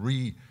to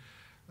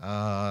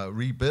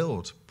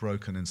rebuild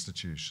broken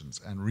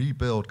institutions and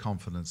rebuild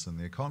confidence in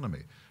the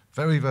economy.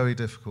 Very, very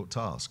difficult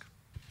task.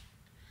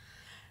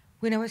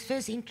 When I was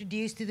first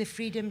introduced to the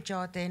Freedom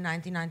Charter in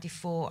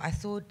 1994, I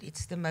thought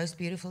it's the most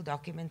beautiful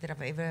document that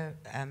I've ever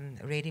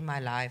read in my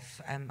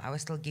life. I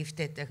was still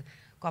gifted a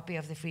copy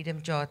of the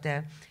Freedom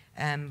Charter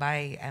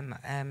by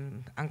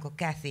Uncle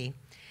Kathy.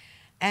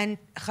 And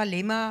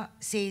Kgalema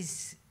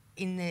says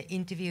in the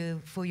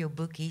interview for your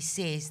book, he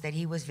says that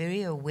he was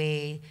very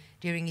aware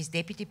during his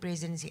deputy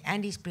presidency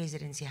and his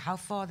presidency how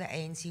far the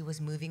ANC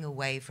was moving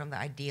away from the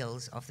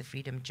ideals of the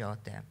Freedom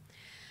Charter.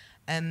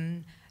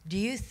 Do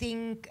you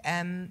think,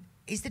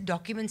 is the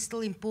document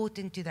still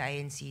important to the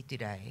ANC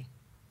today?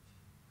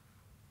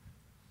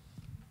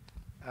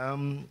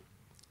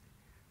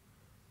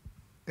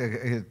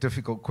 A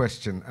difficult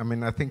question. I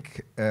mean, I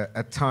think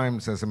at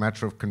times, as a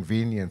matter of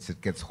convenience,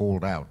 it gets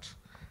hauled out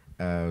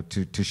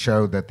to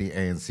show that the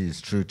ANC is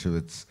true to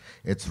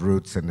its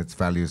roots and its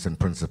values and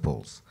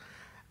principles.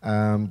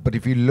 But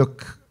if you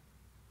look,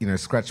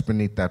 scratch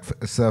beneath that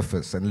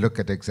surface and look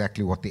at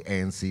exactly what the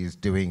ANC is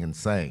doing and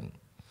saying,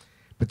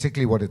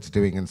 particularly what it's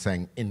doing and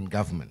saying in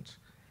government,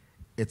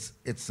 it's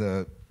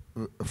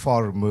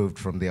far removed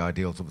from the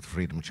ideals of the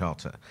Freedom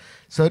Charter.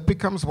 So it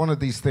becomes one of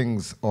these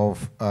things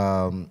of,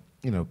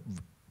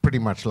 pretty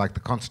much like the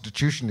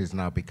Constitution is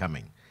now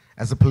becoming,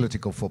 as a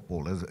political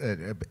football, as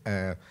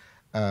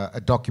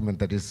a document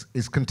that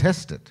is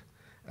contested,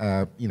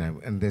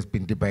 and there's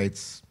been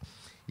debates,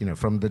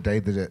 from the day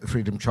the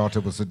Freedom Charter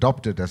was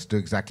adopted as to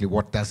exactly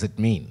what does it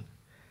mean.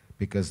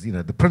 Because,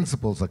 the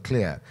principles are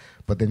clear.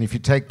 But then if you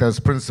take those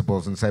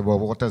principles and say, well,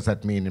 what does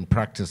that mean in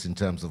practice in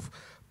terms of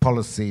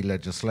policy,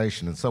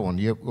 legislation, and so on,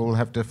 you all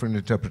have different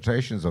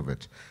interpretations of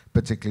it,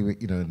 particularly,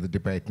 in the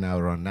debate now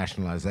around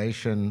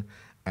nationalization,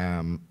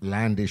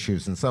 land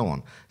issues, and so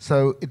on.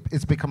 So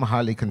it's become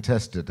highly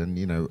contested, and,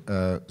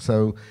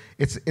 so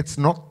it's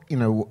not,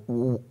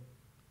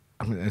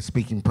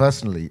 speaking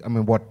personally,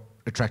 what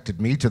attracted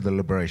me to the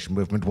liberation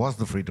movement was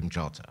the Freedom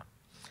Charter.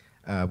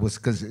 Was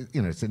because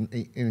it's an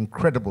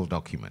incredible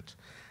document,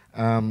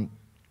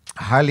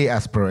 highly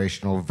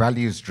aspirational,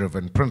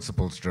 values-driven,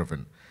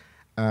 principles-driven,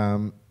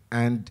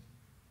 and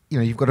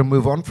you've got to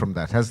move on from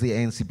that. Has the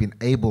ANC been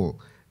able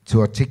to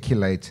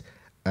articulate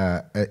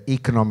an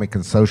economic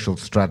and social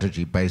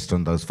strategy based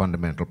on those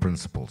fundamental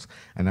principles?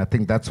 And I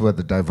think that's where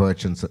the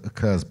divergence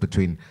occurs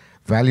between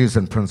values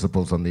and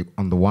principles on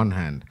the one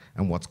hand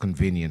and what's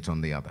convenient on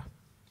the other.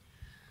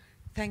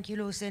 Thank you,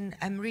 Lawson.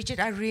 Richard,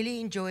 I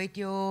really enjoyed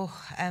your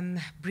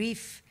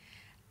brief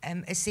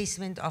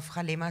assessment of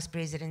Galema's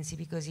presidency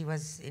because he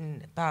was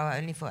in power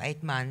only for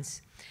 8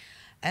 months.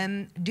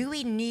 Do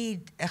we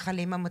need a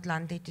Galema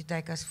Motlanthe to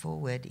take us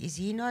forward? Is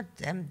he not?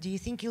 Do you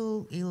think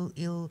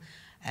he'll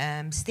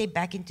step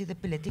back into the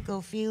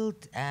political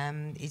field?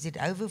 Is it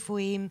over for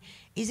him?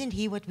 Isn't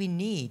he what we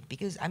need?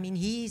 Because,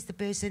 he is the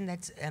person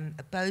that's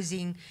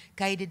opposing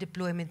cadre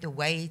deployment the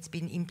way it's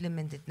been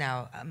implemented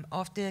now.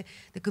 After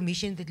the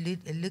commission that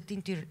looked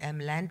into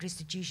land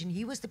restitution,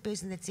 he was the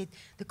person that said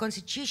the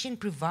Constitution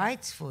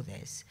provides for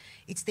this.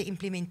 It's the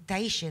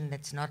implementation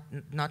that's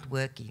not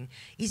working.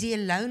 Is he a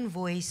lone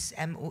voice?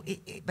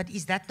 But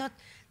is that not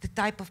the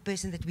type of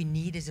person that we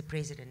need as a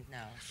president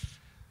now?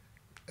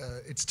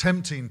 It's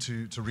tempting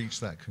to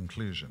reach that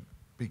conclusion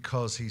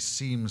because he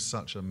seems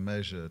such a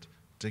measured,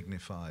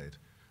 dignified,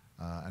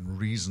 and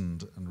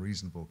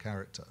reasonable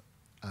character.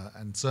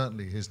 And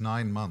certainly his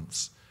 9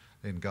 months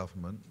in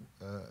government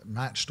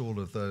matched all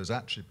of those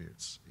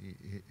attributes.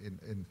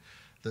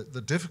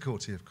 The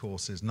difficulty, of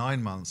course, is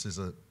 9 months is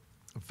a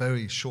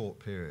very short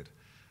period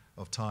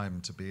of time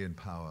to be in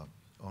power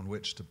on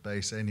which to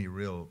base any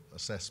real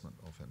assessment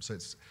of him. So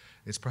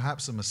it's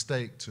perhaps a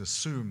mistake to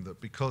assume that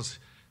because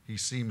he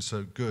seemed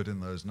so good in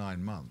those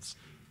 9 months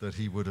that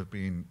he would have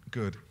been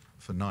good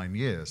for 9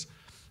 years,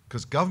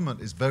 because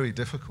government is very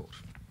difficult,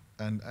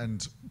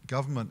 and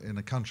government in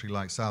a country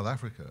like South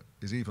Africa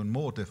is even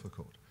more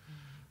difficult.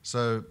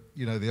 So,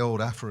 the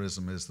old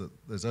aphorism is that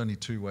there's only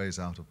 2 ways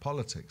out of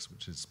politics,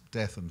 which is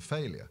death and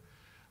failure.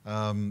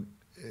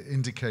 It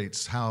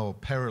indicates how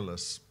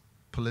perilous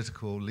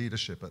political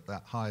leadership at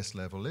that highest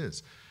level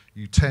is.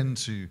 You tend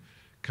to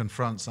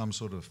confront some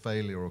sort of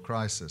failure or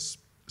crisis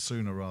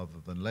sooner rather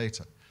than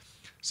later.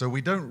 So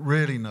we don't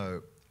really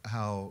know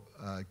how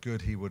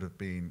good he would have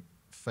been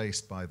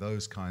faced by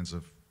those kinds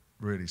of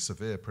really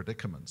severe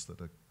predicaments that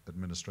an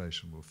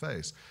administration will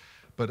face.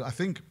 But I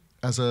think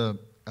as an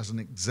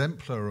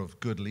exemplar of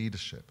good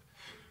leadership,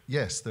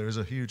 yes, there is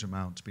a huge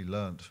amount to be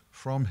learned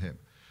from him,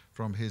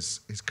 from his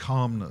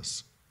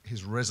calmness,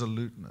 his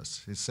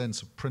resoluteness, his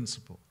sense of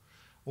principle,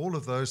 all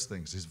of those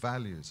things, his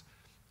values.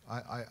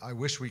 I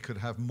wish we could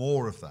have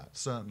more of that,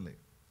 certainly.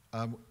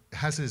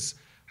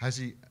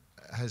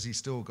 Has he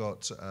still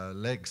got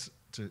legs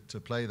to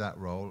play that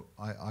role?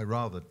 I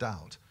rather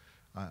doubt.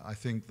 I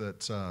think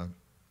that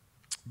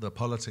the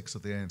politics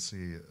of the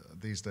ANC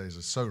these days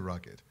are so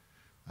rugged,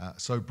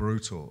 so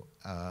brutal,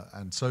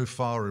 and so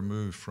far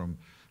removed from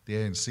the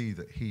ANC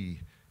that he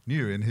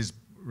knew. In his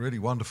really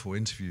wonderful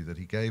interview that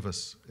he gave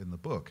us in the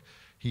book,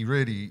 he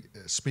really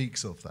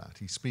speaks of that.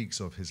 He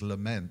speaks of his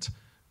lament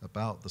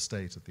about the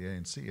state of the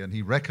ANC, and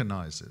he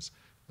recognizes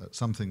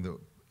something that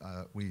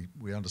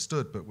we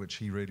understood, but which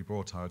he really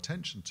brought our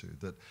attention to,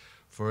 that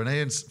for an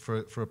ANC,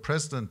 for a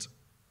president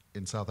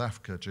in South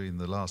Africa during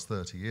the last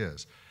 30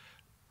 years,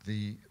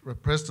 the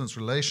president's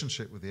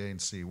relationship with the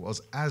ANC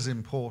was as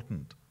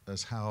important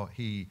as how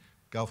he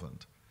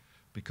governed,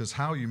 because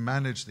how you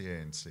manage the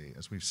ANC,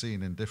 as we've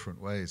seen in different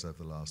ways over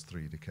the last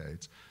 3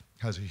 decades,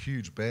 has a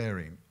huge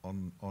bearing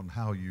on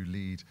how you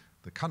lead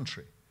the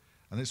country.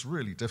 And it's a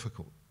really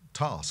difficult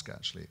task,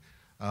 actually.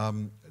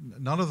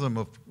 None of them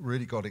have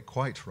really got it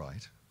quite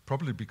right,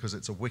 probably because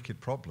it's a wicked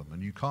problem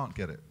and you can't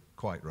get it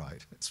quite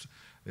right.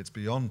 It's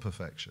beyond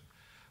perfection.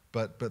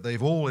 But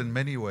they've all in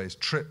many ways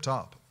tripped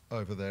up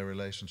over their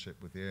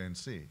relationship with the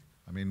ANC.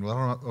 I mean,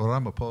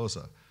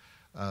 Ramaphosa,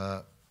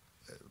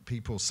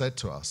 people said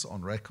to us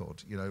on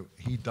record,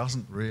 he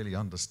doesn't really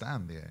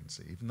understand the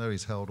ANC, even though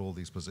he's held all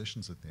these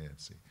positions in the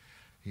ANC.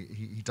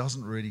 He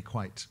doesn't really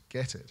quite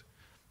get it,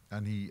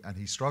 and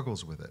he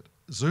struggles with it.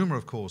 Zuma,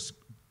 of course,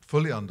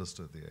 fully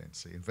understood the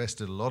ANC,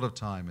 invested a lot of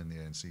time in the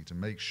ANC to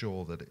make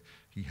sure that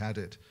he had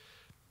it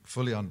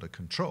fully under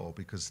control,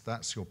 because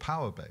that's your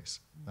power base.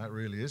 That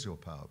really is your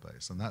power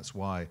base, and that's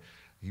why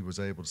he was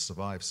able to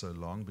survive so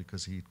long,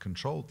 because he'd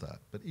controlled that.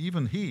 But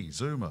even he,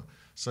 Zuma,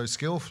 so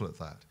skillful at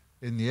that,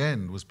 in the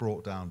end was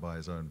brought down by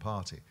his own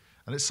party.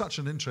 And it's such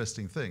an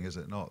interesting thing, is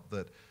it not,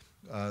 that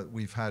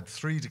We've had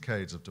 3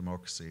 decades of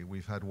democracy.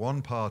 We've had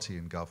one party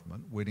in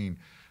government winning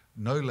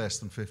no less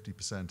than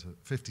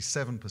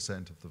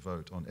 57% of the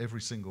vote on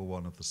every single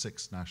one of the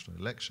 6 national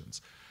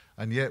elections.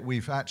 And yet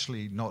we've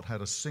actually not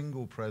had a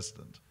single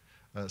president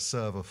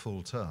serve a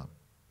full term.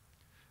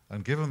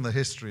 And given the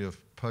history of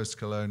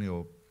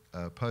post-colonial,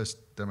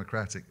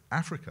 post-democratic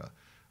Africa,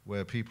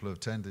 where people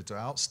have tended to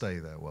outstay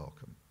their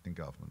welcome in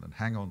government and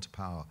hang on to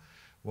power,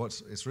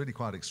 it's really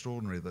quite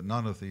extraordinary that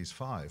none of these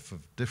 5, for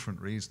different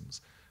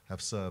reasons,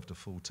 have served a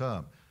full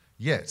term.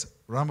 Yet,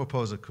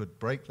 Ramaphosa could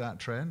break that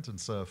trend and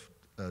serve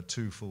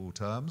 2 full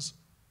terms,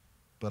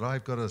 but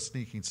I've got a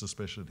sneaking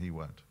suspicion he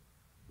won't.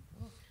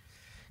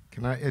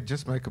 Can I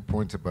just make a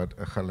point about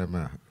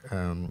Kgalema?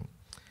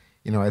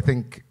 I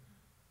think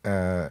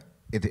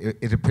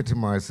it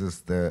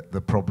epitomizes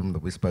the problem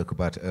that we spoke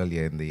about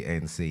earlier in the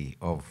ANC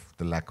of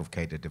the lack of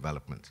cadre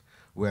development.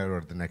 Where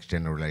are the next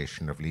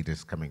generation of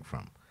leaders coming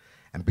from?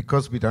 And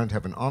because we don't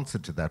have an answer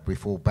to that, we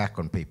fall back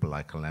on people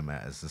like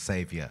Kgalema as the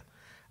savior,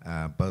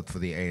 both for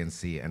the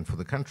ANC and for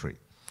the country.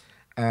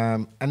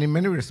 And in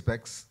many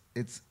respects,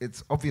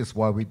 it's obvious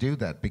why we do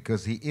that,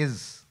 because he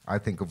is, I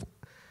think, of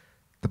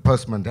the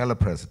post-Mandela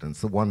presidents,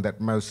 the one that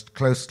most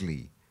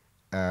closely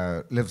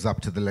lives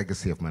up to the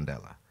legacy of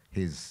Mandela.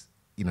 His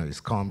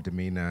calm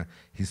demeanor,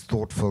 his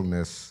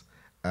thoughtfulness,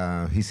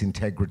 his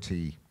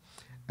integrity,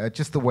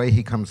 just the way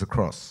he comes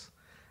across,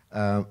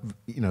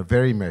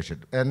 very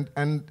measured. And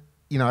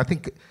I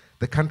think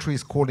the country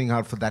is calling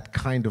out for that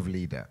kind of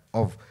leader,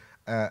 of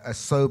a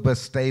sober,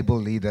 stable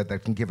leader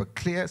that can give a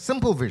clear,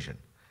 simple vision.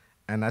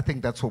 And I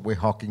think that's what we're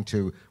harking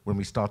to when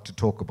we start to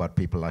talk about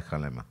people like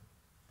Kgalema.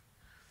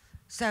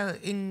 So,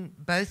 in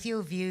both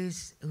your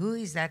views, who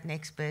is that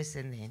next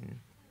person then?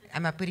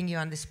 Am I putting you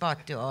on the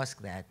spot to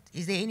ask that?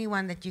 Is there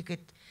anyone that you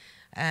could,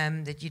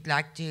 that you'd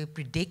like to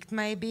predict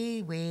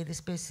maybe, where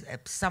this person,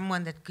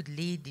 someone that could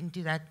lead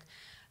into that?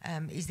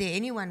 Is there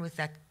anyone with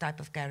that type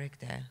of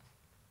character?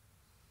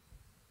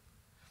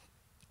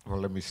 Well,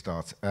 let me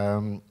start.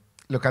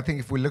 Look, I think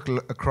if we look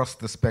across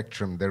the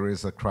spectrum, there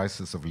is a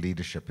crisis of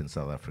leadership in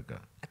South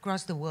Africa.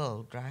 Across the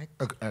world, right?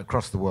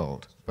 Across the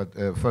world, but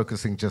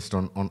focusing just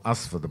on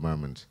us for the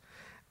moment.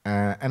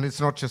 And it's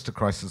not just a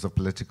crisis of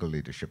political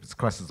leadership, it's a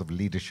crisis of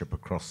leadership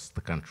across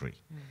the country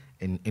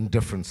in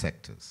different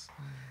sectors.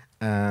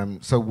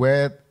 So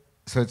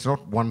it's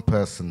not one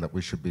person that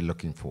we should be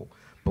looking for,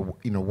 but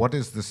what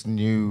is this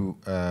new,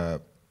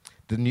 a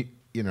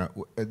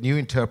new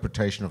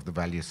interpretation of the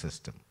value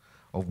system,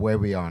 of where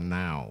we are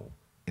now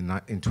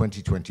in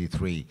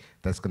 2023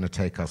 that's going to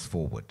take us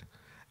forward.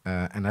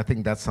 And I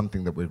think that's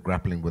something that we're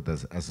grappling with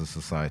as a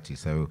society.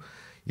 So,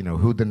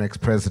 who the next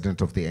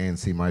president of the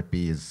ANC might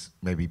be is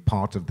maybe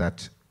part of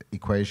that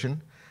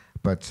equation.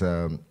 But,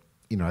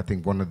 I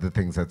think one of the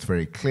things that's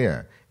very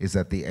clear is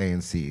that the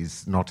ANC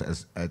is not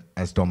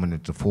as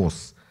dominant a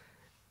force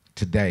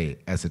today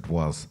as it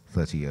was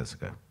 30 years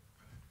ago.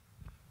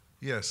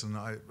 Yes, and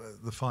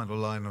the final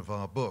line of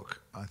our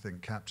book, I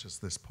think, captures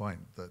this point,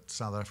 that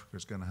South Africa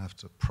is going to have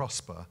to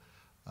prosper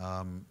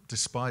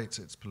despite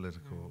its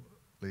political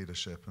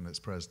leadership and its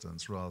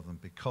presidents, rather than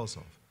because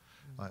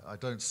of. I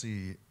don't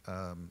see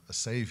a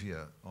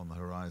savior on the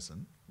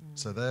horizon,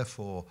 so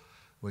therefore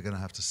we're going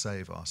to have to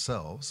save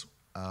ourselves.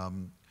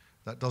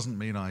 That doesn't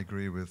mean I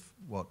agree with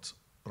what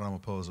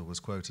Ramaphosa was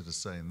quoted as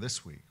saying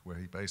this week, where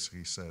he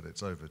basically said,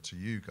 it's over to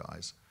you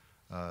guys.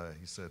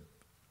 He said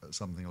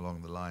something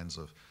along the lines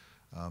of,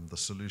 the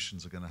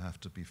solutions are going to have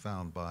to be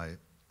found by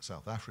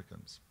South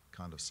Africans,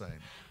 kind of saying,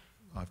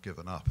 I've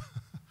given up.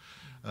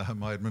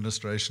 My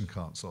administration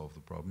can't solve the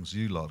problems.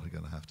 You lot are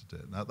going to have to do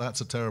it. Now,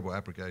 that's a terrible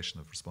abrogation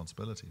of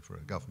responsibility for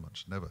a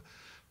government.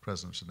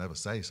 President should never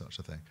say such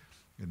a thing,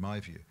 in my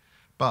view.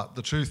 But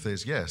the truth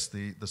is, yes,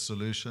 the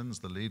solutions,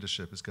 the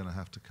leadership is going to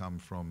have to come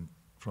from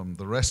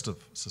the rest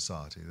of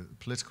society. The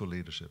political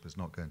leadership is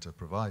not going to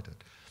provide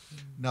it.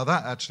 Now,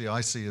 that actually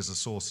I see as a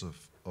source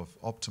of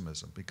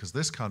optimism, because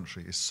this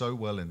country is so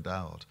well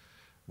endowed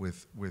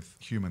with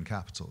human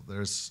capital.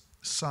 There's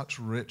such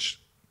rich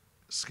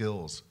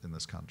skills in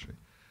this country.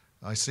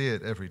 I see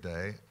it every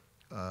day.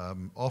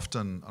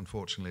 Often,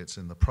 unfortunately, it's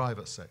in the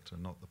private sector,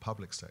 not the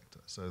public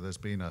sector. So there's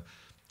been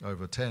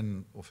over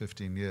 10 or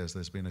 15 years,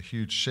 there's been a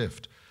huge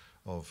shift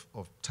of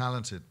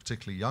talented,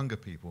 particularly younger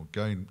people,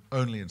 going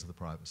only into the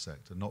private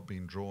sector, not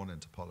being drawn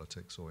into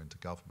politics or into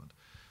government.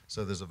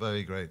 So there's a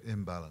very great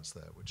imbalance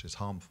there, which is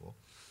harmful.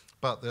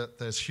 But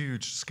there's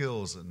huge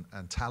skills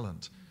and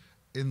talent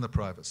in the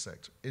private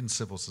sector, in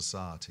civil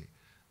society,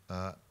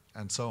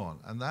 and so on.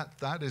 And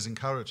that is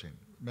encouraging.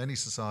 Many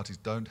societies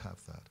don't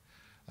have that.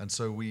 And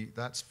so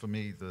that's, for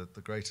me, the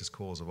greatest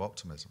cause of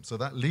optimism. So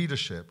that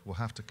leadership will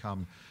have to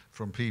come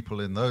from people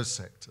in those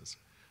sectors,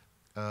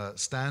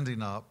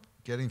 standing up,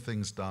 getting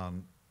things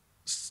done,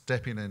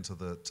 stepping into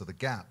the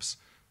gaps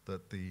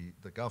that the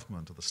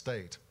government or the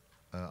state,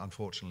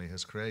 unfortunately,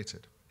 has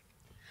created.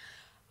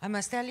 I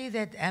must tell you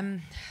that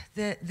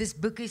this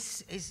book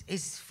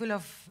is full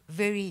of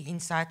very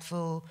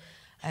insightful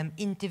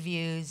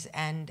interviews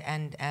and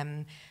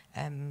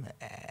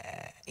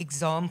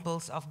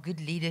examples of good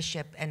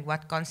leadership and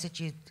what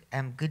constitutes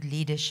good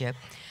leadership.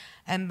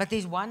 But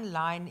there's one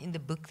line in the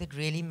book that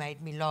really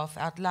made me laugh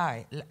out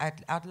loud.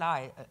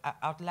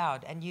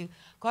 And you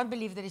can't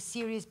believe that a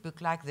serious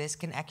book like this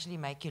can actually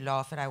make you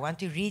laugh. And I want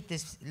to read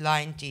this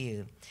line to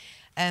you.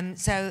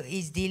 So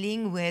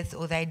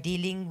they're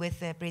dealing with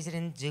the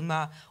President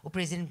Zuma or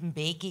President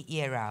Mbeki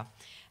era.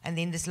 And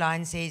then this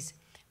line says,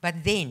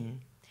 but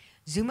then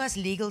Zuma's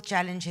legal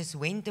challenges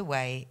went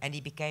away and he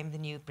became the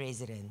new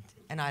president.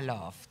 And I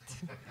laughed.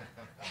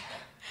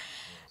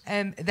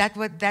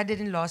 That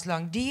didn't last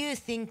long. Do you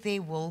think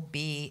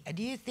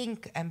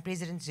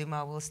President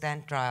Zuma will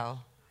stand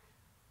trial?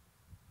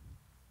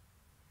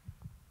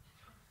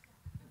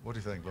 What do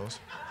you think, Laws?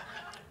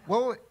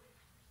 Well,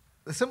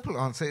 the simple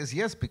answer is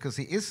yes, because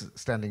he is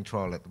standing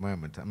trial at the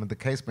moment. I mean, the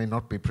case may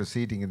not be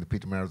proceeding in the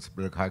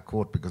Pietermaritzburg High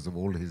Court because of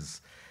all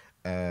his,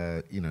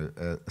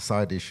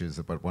 side issues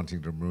about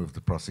wanting to remove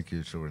the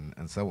prosecutor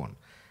and so on.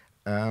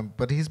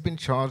 But he's been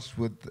charged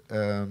with,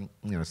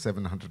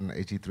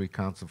 783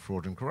 counts of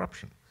fraud and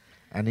corruption,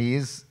 and he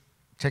is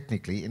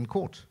technically in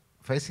court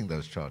facing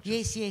those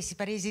charges. Yes,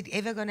 but is it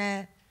ever going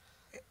to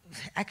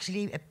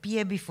actually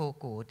appear before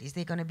court? Is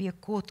there going to be a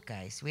court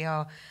case?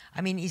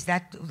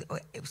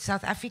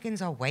 South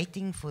Africans are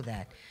waiting for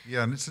that.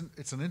 Yeah, and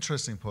it's an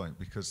interesting point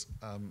because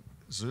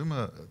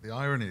Zuma,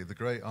 the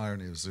great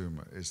irony of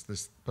Zuma is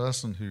this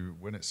person who,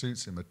 when it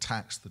suits him,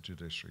 attacks the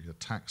judiciary,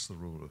 attacks the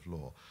rule of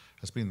law,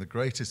 has been the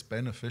greatest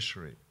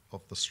beneficiary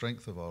of the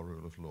strength of our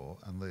rule of law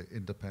and the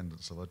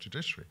independence of our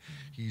judiciary.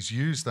 He's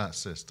used that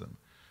system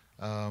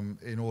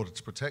in order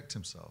to protect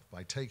himself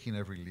by taking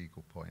every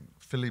legal point,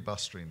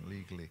 filibustering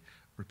legally,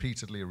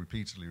 repeatedly.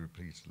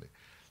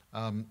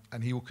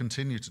 And he will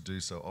continue to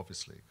do so,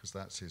 obviously, because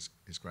that's his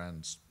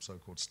grand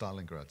so-called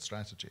Stalingrad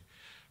strategy.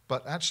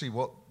 But actually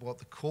what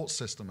the court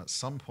system at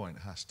some point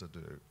has to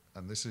do,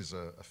 and this is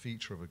a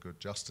feature of a good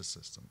justice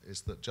system,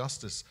 is that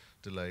justice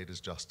delayed is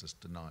justice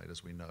denied,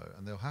 as we know.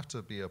 And there'll have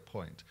to be a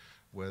point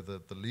where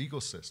the legal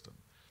system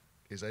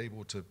is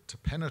able to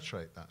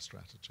penetrate that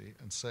strategy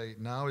and say,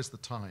 now is the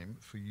time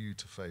for you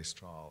to face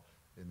trial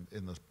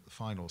in the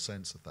final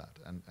sense of that,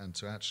 and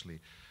to actually,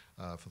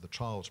 for the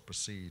trial to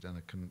proceed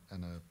and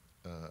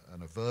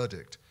a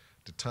verdict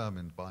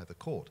determined by the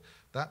court.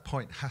 That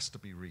point has to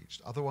be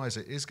reached. Otherwise,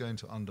 it is going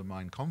to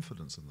undermine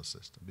confidence in the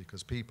system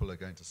because people are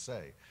going to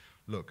say,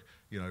 look,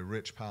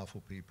 rich,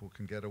 powerful people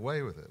can get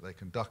away with it. They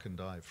can duck and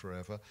dive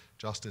forever.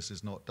 Justice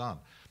is not done.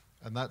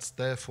 And that's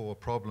therefore a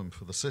problem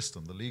for the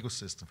system. The legal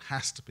system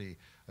has to be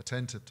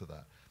attentive to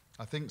that.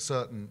 I think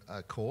certain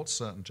courts,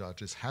 certain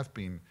judges have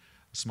been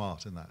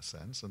smart in that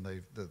sense, and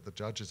the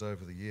judges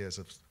over the years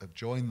have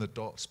joined the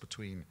dots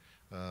between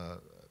the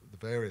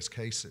various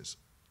cases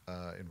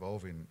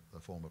involving the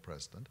former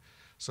president.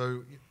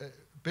 So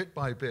bit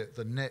by bit,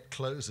 the net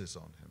closes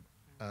on him.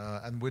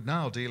 And we're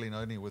now dealing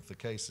only with the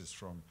cases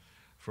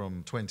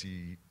from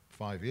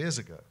 25 years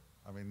ago.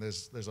 I mean,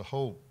 there's a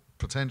whole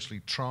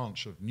potentially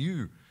tranche of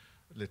new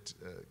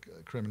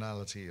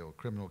criminality or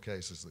criminal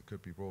cases that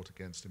could be brought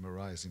against him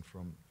arising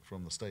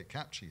from the state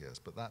capture years.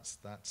 But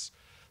that's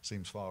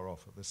seems far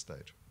off at this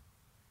stage.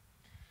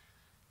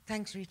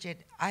 Thanks, Richard.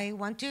 I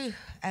want to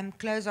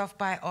close off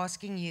by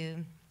asking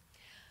you,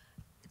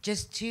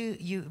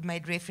 you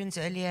made reference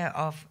earlier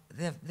of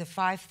the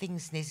 5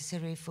 things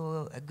necessary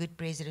for a good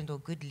president or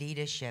good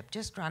leadership.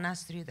 Just run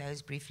us through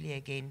those briefly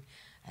again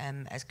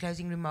as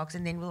closing remarks,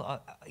 and then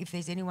we'll, if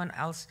there's anyone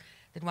else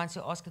that wants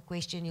to ask a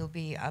question,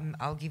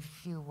 I'll give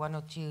you 1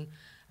 or 2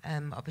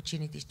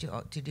 opportunities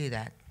to do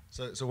that.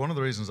 So one of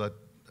the reasons I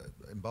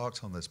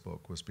embarked on this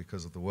book was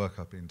because of the work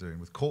I've been doing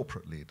with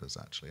corporate leaders,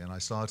 actually, and I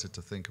started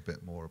to think a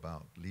bit more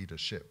about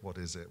leadership. What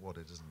is it? What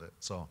isn't it?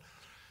 So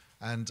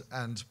on.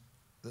 And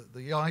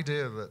the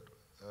idea that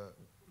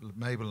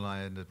Mabel and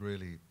I ended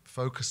really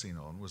focusing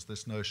on was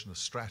this notion of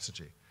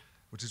strategy,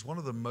 which is one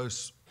of the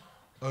most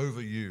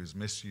overused,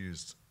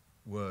 misused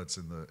words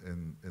in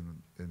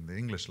the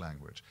English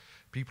language.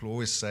 People are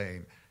always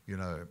saying,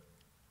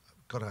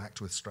 got to act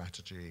with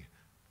strategy.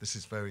 This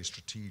is very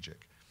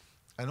strategic.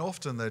 And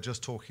often they're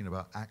just talking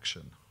about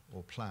action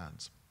or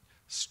plans.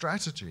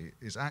 Strategy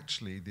is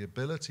actually the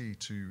ability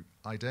to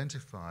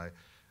identify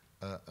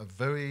a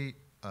very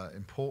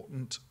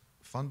important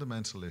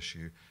fundamental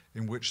issue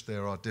in which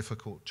there are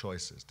difficult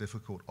choices,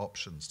 difficult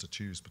options to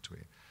choose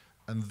between.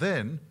 And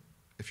then,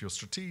 if you're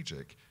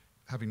strategic,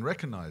 having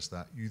recognized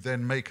that, you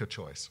then make a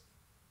choice.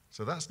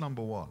 So that's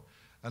number 1.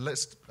 And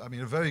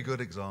a very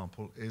good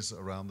example is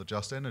around the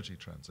just energy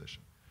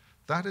transition.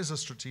 That is a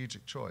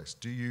strategic choice.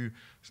 Do you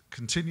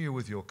continue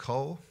with your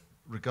coal,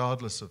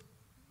 regardless of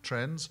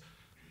trends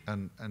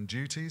and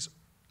duties,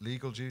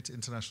 legal duty,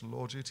 international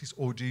law duties,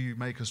 or do you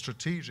make a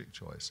strategic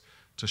choice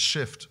to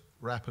shift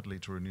rapidly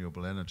to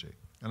renewable energy?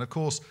 And of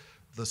course,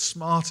 the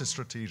smartest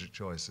strategic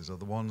choices are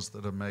the ones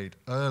that are made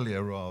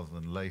earlier rather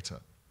than later,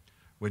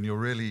 when you're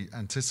really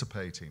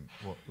anticipating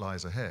what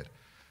lies ahead.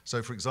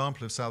 So, for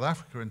example, if South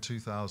Africa in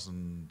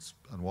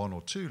 2001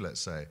 or 2, let's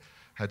say,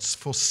 had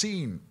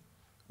foreseen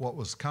what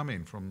was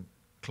coming from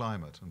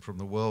climate and from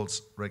the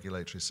world's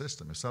regulatory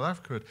system. If South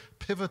Africa had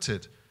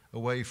pivoted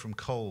away from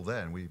coal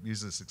then, we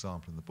use this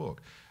example in the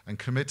book, and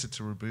committed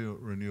to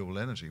renewable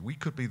energy, we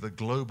could be the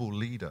global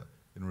leader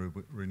in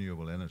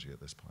renewable energy at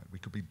this point. We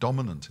could be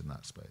dominant in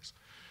that space.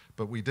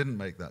 But we didn't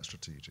make that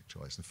strategic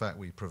choice. In fact,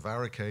 we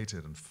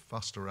prevaricated and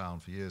fussed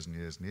around for years and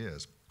years and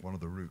years, one of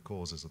the root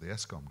causes of the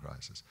ESCOM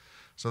crisis.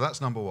 So that's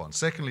number one.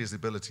 Secondly is the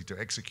ability to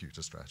execute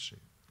a strategy,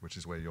 which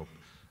is where your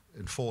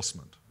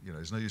enforcement,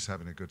 there's no use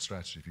having a good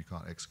strategy if you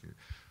can't execute.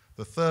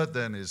 The third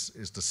then is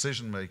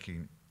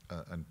decision-making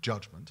and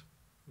judgment.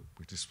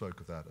 We just spoke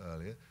of that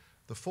earlier.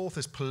 The fourth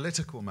is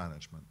political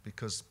management,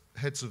 because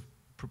heads of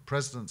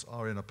presidents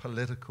are in a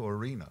political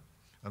arena.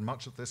 And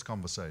much of this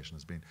conversation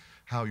has been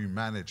how you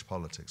manage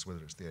politics,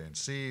 whether it's the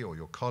ANC or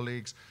your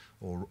colleagues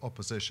or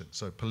opposition.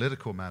 So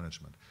political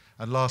management.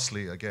 And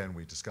lastly, again,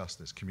 we discussed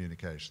this,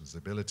 communications, the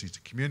ability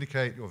to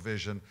communicate your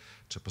vision,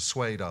 to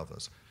persuade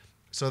others.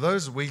 So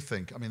those, we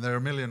think, there are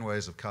a million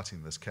ways of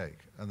cutting this cake,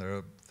 and there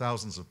are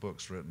thousands of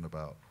books written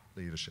about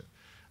leadership.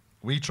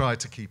 We try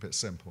to keep it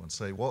simple and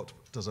say, what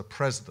does a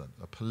president,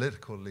 a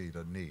political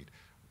leader need?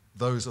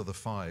 Those are the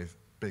 5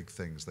 big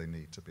things they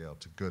need to be able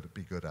to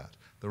be good at.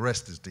 The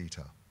rest is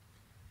detail.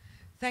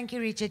 Thank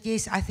you, Richard.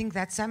 Yes, I think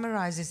that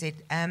summarizes it.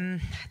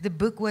 The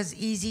book was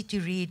easy to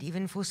read,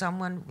 even for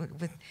someone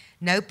with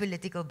no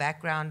political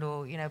background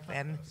or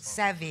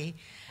savvy.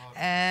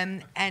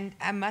 And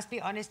I must be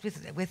honest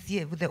with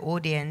the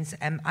audience.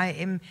 I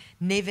am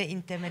never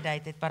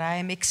intimidated, but I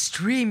am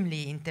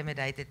extremely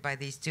intimidated by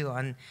these two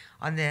on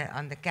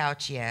the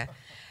couch here.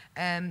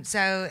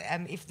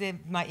 If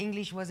my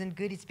English wasn't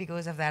good, it's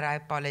because of that. I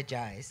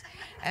apologize.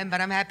 But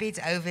I'm happy it's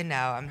over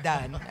now. I'm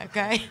done.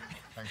 Okay.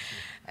 Thank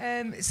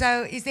you.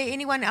 So is there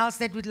anyone else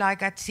that would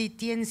like, I see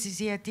Tiens is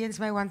here. Tiens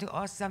may want to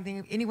ask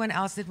something. Anyone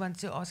else that wants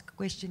to ask a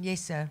question?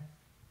 Yes, sir.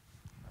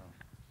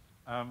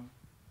 The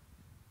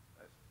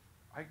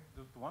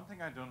one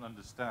thing I don't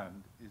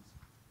understand is,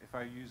 if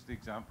I use the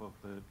example of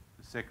the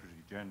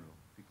Secretary General,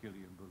 Fikile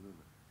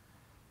Mbalula,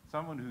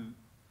 someone who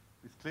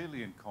is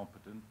clearly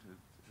incompetent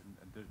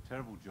and did a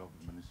terrible job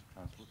as Minister of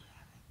Transport,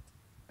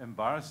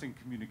 embarrassing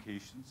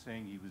communications,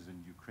 saying he was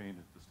in Ukraine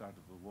at the start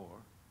of the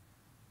war.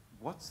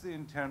 What's the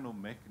internal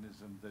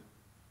mechanism that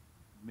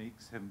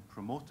makes him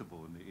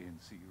promotable in the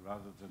ANC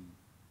rather than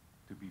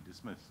to be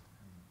dismissed?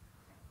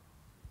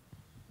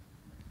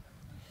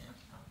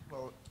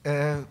 Well,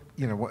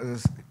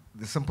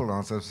 the simple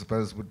answer, I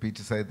suppose, would be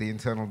to say the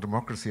internal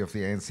democracy of the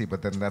ANC,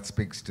 but then that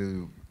speaks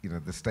to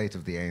the state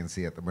of the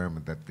ANC at the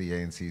moment, that the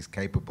ANC is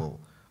capable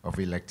of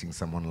electing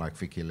someone like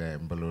Fikile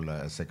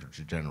Mbalula as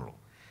Secretary General.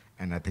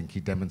 And I think he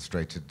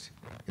demonstrated,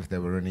 if there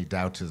were any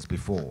doubters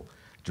before,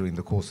 during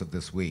the course of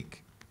this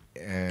week,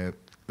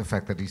 the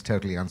fact that he's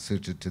totally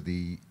unsuited to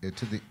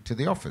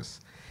the office.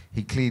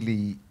 He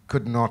clearly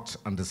could not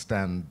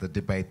understand the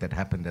debate that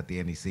happened at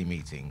the NEC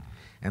meeting,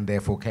 and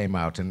therefore came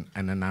out and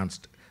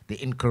announced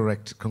the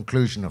incorrect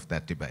conclusion of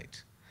that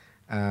debate.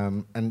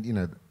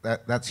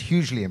 That's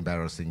hugely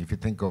embarrassing if you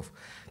think of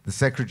the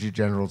Secretary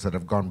Generals that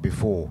have gone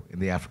before in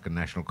the African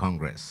National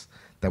Congress,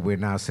 that we're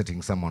now sitting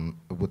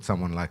with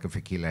someone like a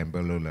Fikile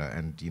Mbalula,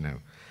 and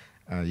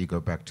you go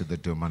back to the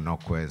Duma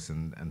Nokwes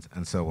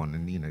and so on,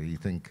 and you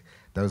think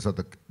those are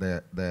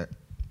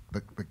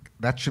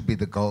that should be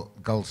the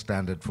gold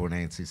standard for an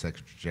ANC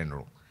Secretary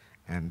General,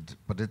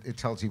 but it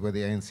tells you where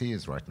the ANC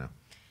is right now.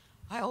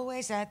 I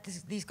always had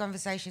these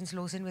conversations,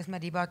 Lawson, with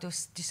Madiba,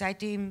 to say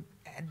to him,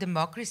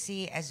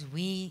 democracy as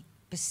we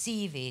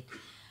perceive it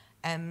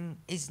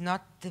is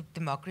not the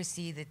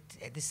democracy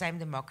the same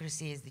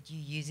democracy as that you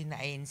use in the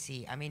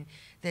ANC.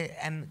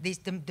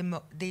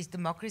 There's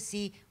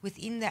democracy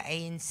within the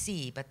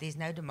ANC, but there's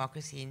no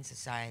democracy in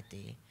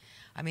society.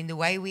 The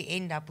way we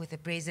end up with a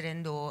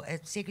president or a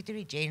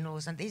secretary general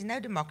or something, there's no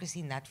democracy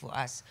in that for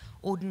us,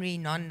 ordinary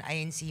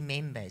non-ANC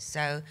members.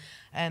 So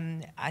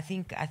I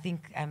think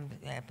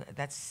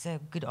that's a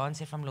good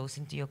answer from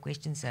Lawson to your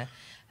question, sir.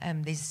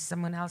 There's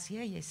someone else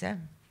here, yes, sir.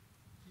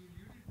 You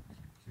alluded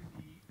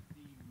to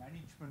the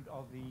management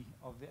of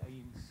the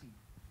ANC.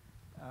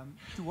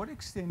 To what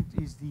extent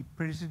is the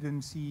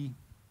presidency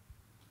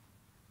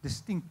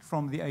distinct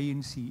from the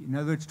ANC? In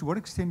other words, to what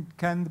extent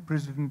can the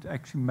president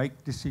actually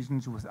make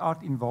decisions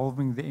without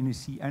involving the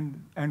NEC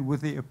and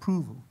with their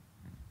approval?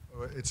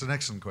 It's an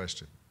excellent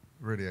question,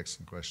 really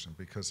excellent question,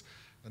 because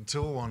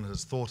until one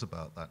has thought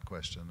about that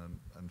question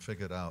and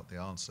figured out the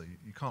answer,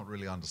 you can't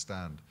really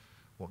understand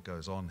what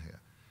goes on here.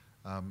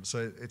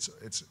 So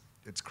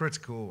it's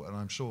critical, and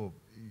I'm sure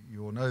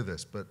you all know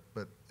this, but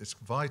it's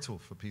vital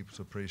for people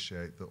to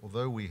appreciate that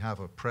although we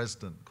have a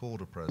president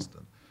called a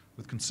president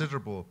with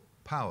considerable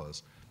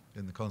powers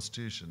in the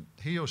Constitution,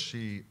 he or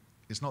she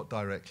is not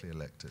directly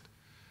elected.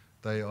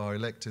 They are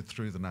elected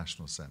through the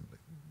National Assembly.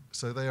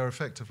 So they are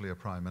effectively a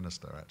prime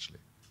minister,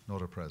 actually,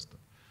 not a president.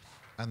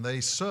 And they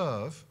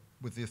serve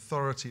with the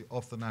authority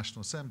of the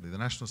National Assembly. The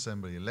National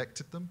Assembly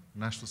elected them,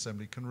 the National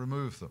Assembly can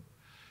remove them.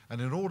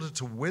 And in order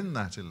to win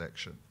that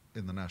election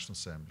in the National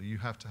Assembly, you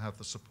have to have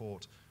the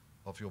support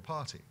of your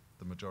party,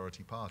 the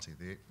majority party,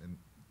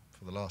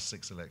 for the last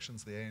 6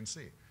 elections, the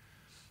ANC.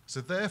 So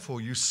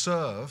therefore, you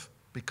serve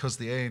because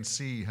the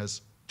ANC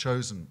has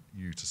chosen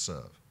you to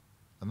serve.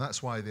 And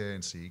that's why the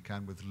ANC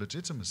can, with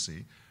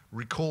legitimacy,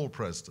 recall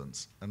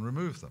presidents and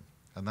remove them.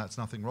 And that's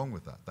nothing wrong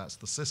with that. That's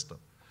the system.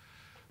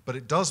 But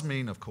it does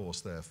mean, of course,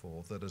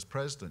 therefore, that as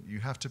president, you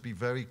have to be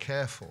very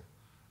careful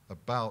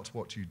about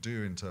what you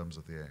do in terms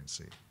of the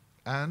ANC.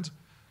 And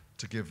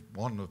to give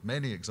one of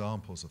many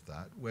examples of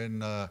that,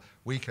 when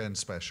Weekend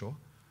Special,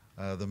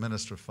 the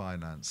Minister of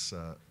Finance,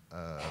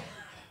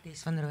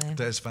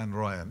 Des van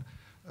Rooyen,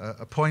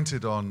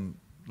 appointed on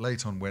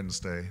late on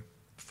Wednesday,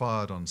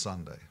 fired on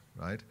Sunday,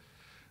 right?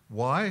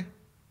 Why?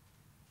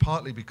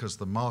 Partly because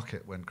the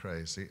market went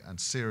crazy and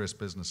serious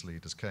business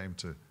leaders came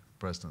to the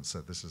president and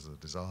said this is a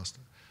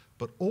disaster,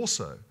 but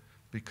also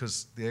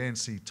because the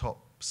ANC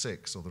top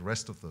 6 or the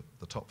rest of the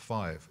top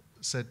 5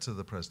 said to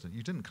the president,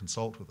 you didn't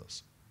consult with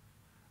us.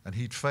 And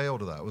he'd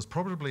failed at that. It was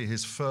probably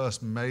his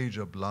first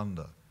major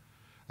blunder.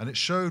 And it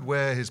showed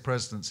where his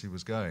presidency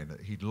was going,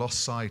 that he'd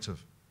lost sight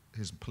of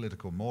his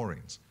political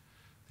moorings.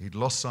 He'd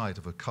lost sight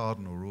of a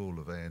cardinal rule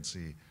of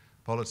ANC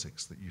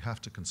politics, that you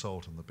have to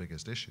consult on the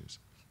biggest issues.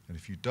 And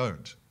if you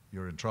don't,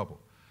 you're in trouble.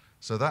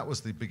 So that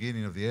was the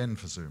beginning of the end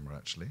for Zuma,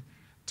 actually.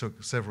 It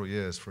took several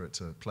years for it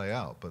to play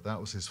out, but that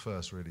was his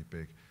first really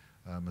big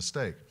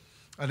mistake.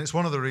 And it's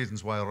one of the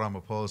reasons why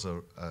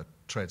Ramaphosa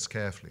treads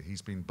carefully.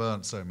 He's been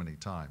burnt so many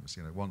times,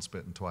 you know, once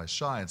bitten, twice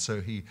shy. And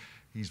so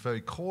he's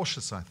very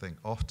cautious, I think,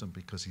 often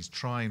because he's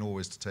trying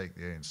always to take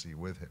the ANC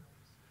with him.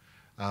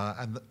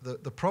 And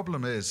the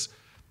problem is,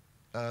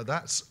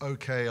 that's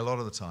okay a lot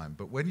of the time,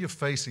 but when you're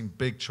facing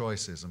big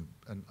choices and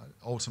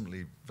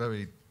ultimately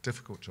very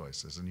difficult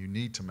choices, and you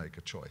need to make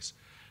a choice,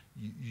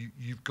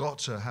 you've got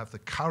to have the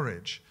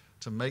courage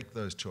to make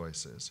those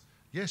choices.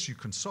 Yes, you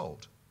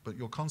consult, but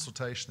your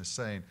consultation is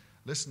saying,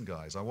 listen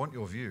guys, I want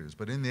your views,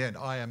 but in the end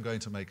I am going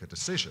to make a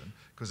decision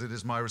because it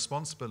is my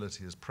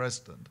responsibility as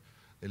president,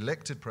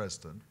 elected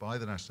president by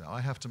the national, I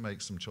have to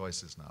make some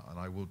choices now, and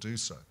I will do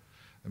so.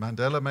 And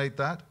Mandela made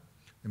that,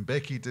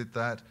 Mbeki did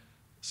that,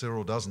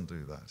 Cyril doesn't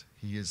do that.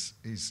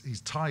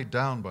 He's tied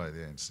down by the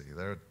ANC.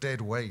 They're a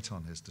dead weight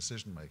on his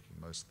decision-making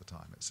most of the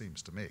time, it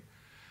seems to me.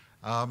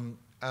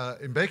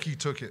 Mbeki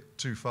took it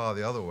too far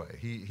the other way.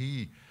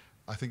 He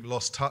I think,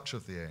 lost touch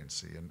of the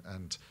ANC,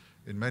 and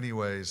in many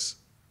ways,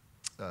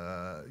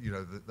 you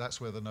know, that's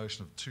where the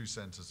notion of 2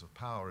 centres of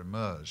power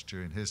emerged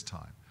during his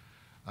time.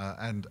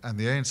 And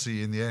the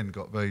ANC, in the end,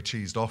 got very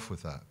cheesed off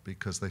with that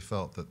because they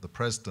felt that the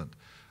president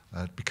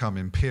had become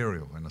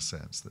imperial, in a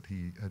sense, that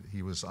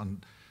he was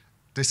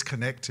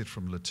disconnected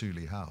from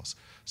Luthuli House.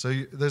 So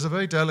there's a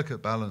very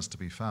delicate balance to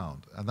be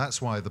found, and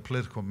that's why the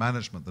political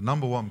management, the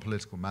 #1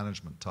 political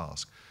management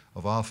task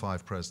of our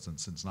 5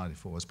 presidents since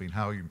 '94 has been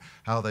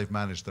how they've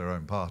managed their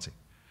own party.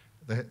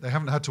 They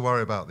haven't had to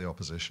worry about the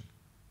opposition.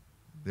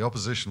 The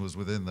opposition was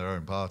within their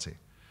own party.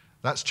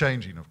 That's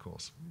changing, of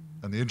course.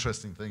 And the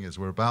interesting thing is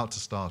we're about to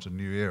start a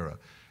new era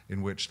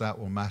in which that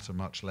will matter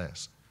much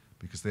less,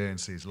 because the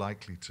ANC is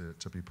likely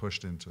to be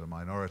pushed into a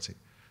minority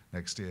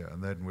next year,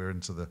 and then we're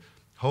into the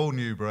whole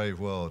new brave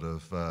world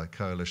of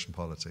coalition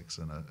politics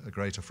and a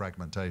greater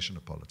fragmentation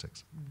of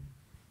politics.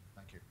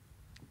 Thank you.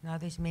 Now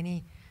there's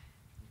many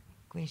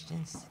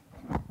questions.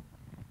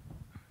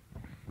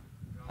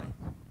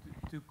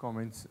 Two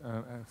comments,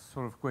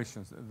 sort of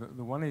questions.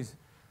 The one is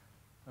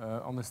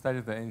on the state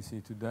of the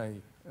ANC today.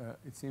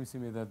 It seems to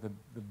me that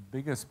the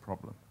biggest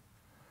problem,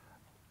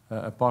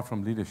 apart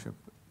from leadership,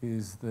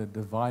 is the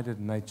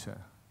divided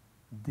nature,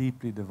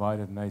 deeply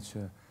divided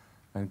nature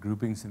and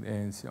groupings in the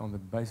ANC on the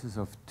basis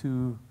of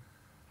 2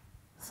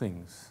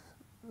 things.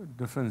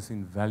 Difference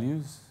in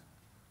values,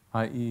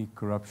 i.e.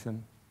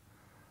 corruption,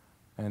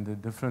 and a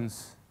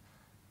difference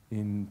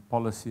in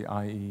policy,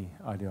 i.e.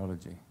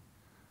 ideology.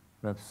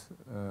 Perhaps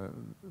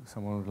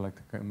someone would like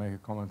to make a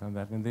comment on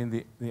that. And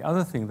then the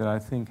other thing that I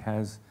think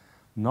has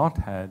not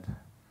had,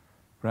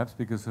 perhaps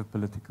because of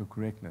political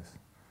correctness,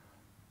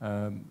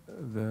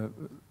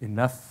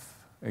 enough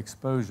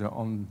exposure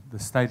on the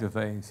state of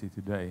the ANC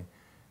today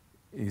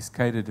is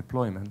cadre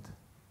deployment,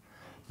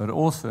 but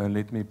also, and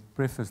let me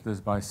preface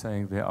this by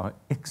saying there are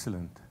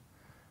excellent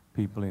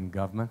people in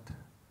government,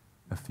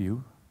 a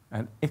few,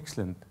 and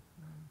excellent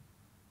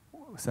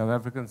South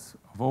Africans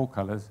of all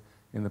colors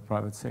in the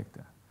private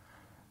sector.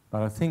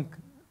 But I think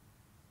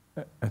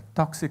a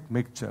toxic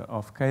mixture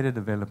of cadre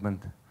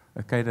development,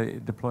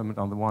 cadre deployment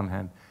on the one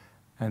hand,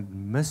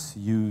 and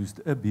misused,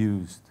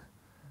 abused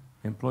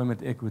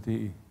employment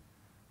equity,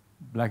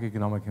 black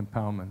economic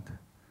empowerment,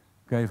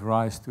 gave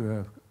rise to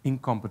an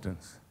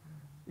incompetence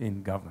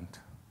in government.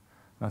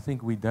 And I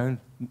think we don't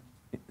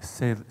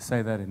say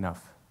that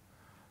enough.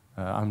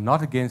 I'm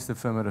not against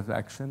affirmative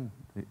action.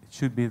 It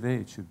should be there.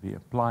 It should be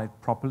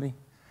applied properly.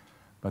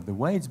 But the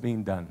way it's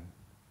been done,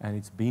 and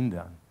it's been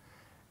done,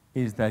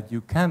 is that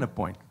you can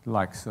appoint,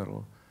 like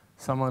Cyril,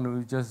 someone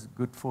who's just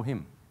good for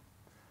him,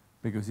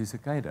 because he's a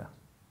cadre.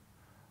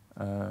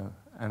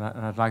 And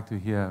I'd like to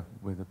hear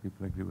whether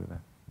people agree with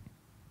that.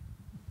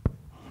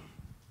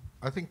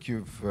 I think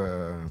you've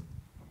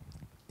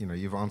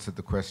you've answered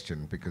the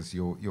question, because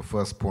your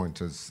first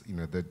point is,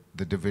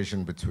 the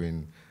division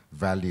between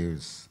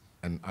values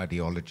and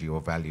ideology, or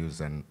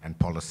values and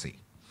policy,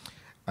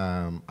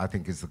 I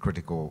think is the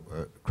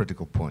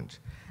critical point.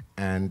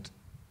 And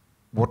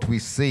what we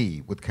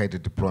see with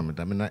catered deployment,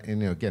 I mean,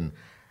 again,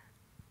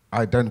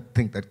 I don't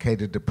think that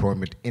catered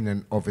deployment in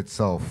and of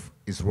itself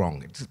is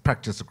wrong. It's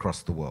practiced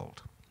across the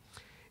world.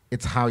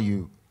 It's how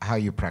you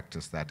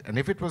practice that. And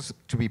if it was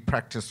to be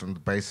practiced on the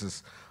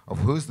basis of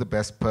who's the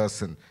best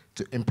person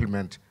to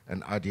implement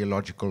an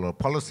ideological or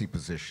policy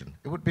position,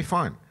 it would be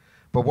fine.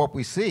 But what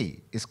we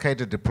see is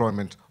catered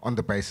deployment on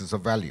the basis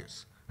of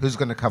values. Who's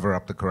going to cover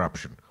up the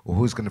corruption, or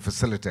who's going to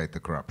facilitate the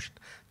corruption?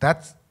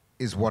 That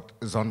is what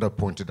Zonda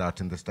pointed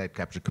out in the State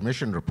Capture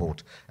Commission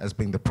report as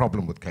being the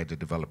problem with catered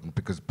development,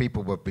 because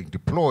people were being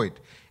deployed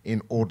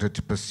in order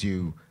to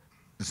pursue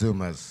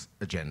Zuma's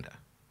agenda.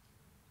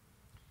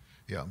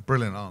 Yeah,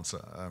 brilliant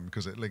answer,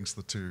 because it links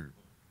the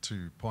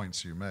two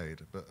points you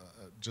made. But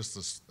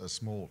just a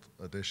small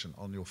addition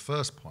on your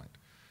first point.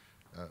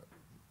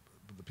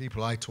 The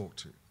people I talk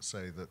to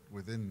say that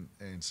within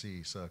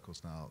ANC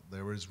circles now,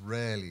 there is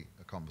rarely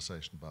a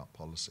conversation about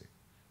policy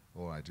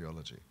or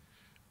ideology.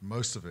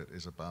 Most of it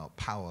is about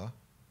power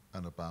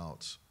and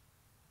about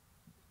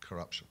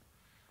corruption.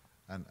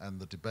 And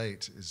the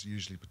debate is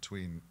usually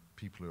between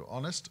people who are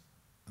honest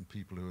and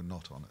people who are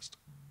not honest.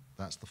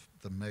 That's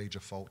the major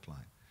fault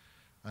line.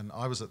 And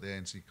I was at the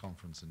ANC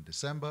conference in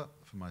December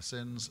for my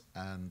sins,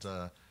 and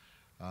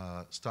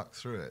stuck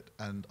through it.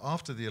 And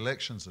after the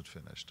elections had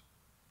finished,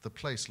 the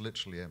place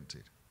literally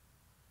emptied.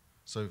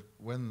 So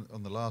when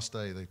on the last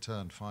day they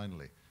turned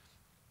finally,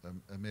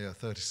 a mere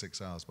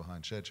 36 hours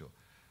behind schedule,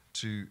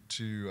 to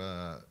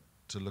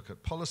look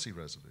at policy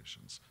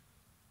resolutions,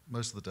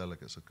 most of the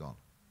delegates had gone,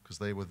 because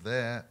they were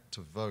there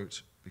to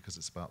vote because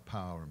it's about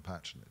power and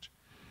patronage.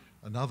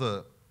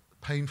 Another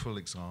painful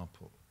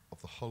example of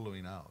the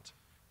hollowing out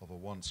of a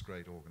once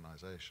great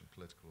organization,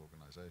 political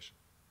organization.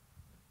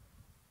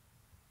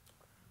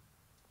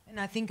 And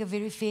I think a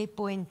very fair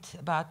point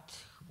about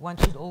one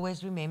should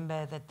always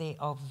remember that there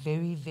are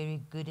very,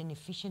 very good and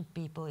efficient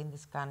people in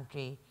this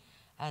country,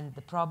 and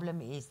the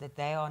problem is that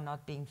they are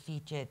not being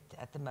featured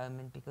at the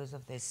moment because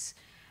of this,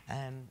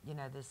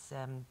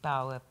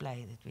 power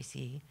play that we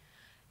see.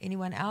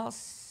 Anyone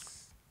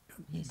else?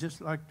 Yes. Just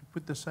like to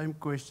put the same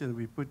question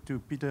we put to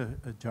Peter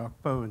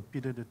Jakpo and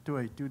Peter de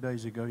Tooy 2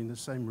 days ago in the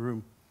same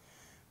room,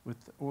 with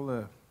all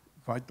the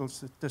vital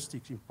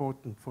statistics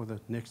important for the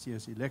next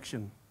year's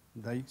election.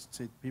 They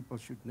said people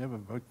should never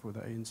vote for the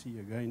ANC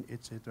again,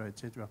 etc.,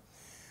 etc.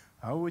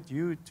 How would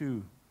you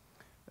two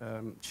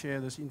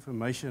share this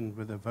information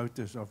with the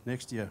voters of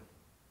next year?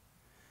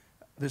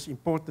 This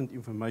important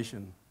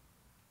information,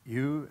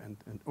 you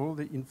and all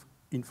the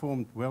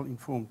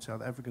well-informed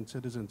South African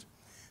citizens,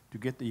 to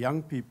get the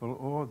young people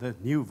or the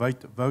new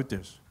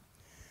voters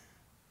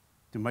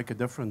to make a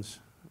difference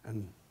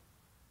and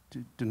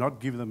to not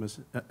give them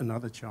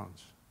another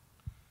chance.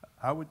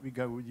 How would we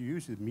go? Would you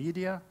use the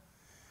media?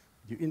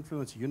 Would you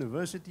influence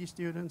university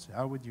students?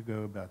 How would you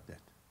go about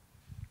that?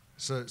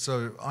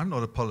 So I'm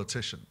not a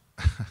politician.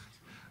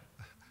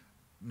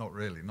 Not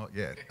really, not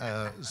yet.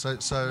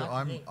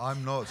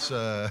 I'm not.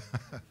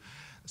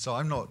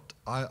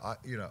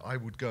 I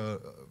would go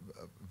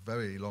a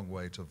very long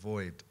way to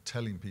avoid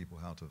telling people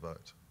how to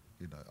vote.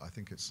 I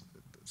think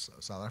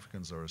South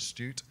Africans are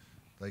astute.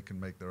 They can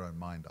make their own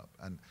mind up.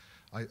 And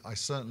I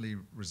certainly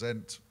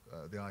resent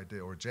the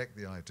idea, or reject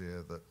the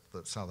idea, that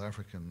the South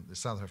African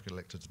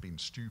electorate has been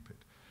stupid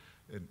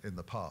in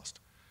the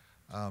past.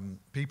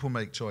 People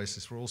make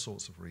choices for all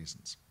sorts of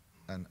reasons.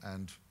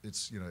 And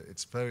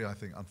it's very, I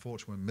think,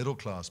 unfortunate when middle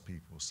class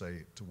people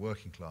say to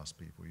working class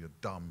people, you're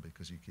dumb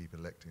because you keep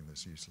electing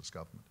this useless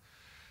government.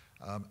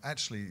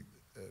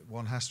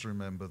 One has to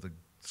remember the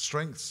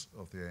strengths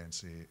of the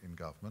ANC in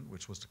government,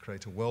 which was to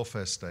create a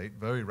welfare state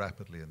very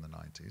rapidly in the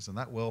 90s. And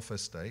that welfare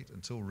state,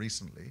 until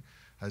recently,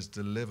 has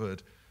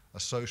delivered a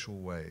social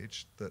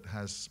wage that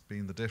has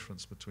been the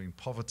difference between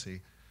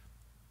poverty,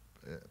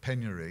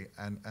 penury,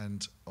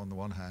 and on the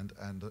one hand,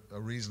 and a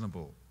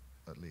reasonable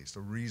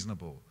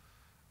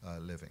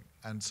living.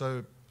 And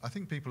so I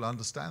think people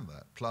understand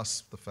that,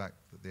 plus the fact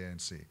that the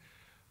ANC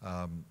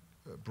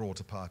brought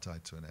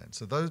apartheid to an end.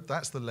 So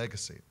that's the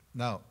legacy.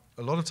 Now,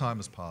 a lot of time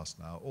has passed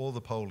now. All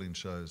the polling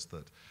shows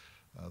that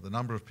the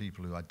number of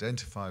people who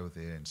identify with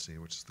the ANC,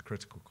 which is the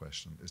critical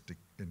question, is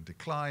in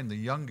decline. The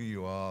younger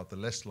you are, the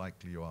less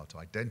likely you are to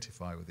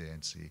identify with the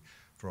ANC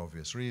for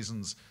obvious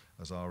reasons.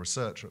 As our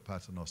researcher at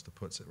Paternoster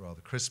puts it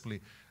rather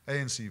crisply,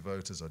 ANC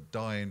voters are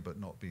dying but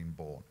not being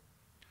born.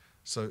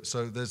 So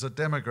there's a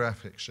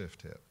demographic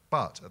shift here.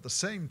 But at the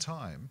same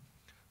time,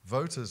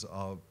 voters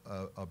are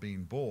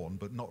being born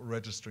but not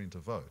registering to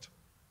vote.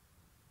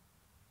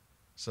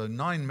 So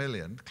 9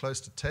 million, close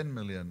to 10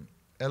 million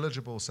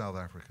eligible South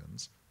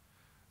Africans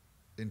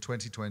in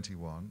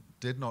 2021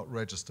 did not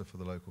register for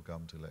the local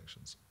government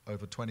elections,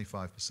 over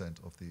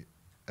 25% of the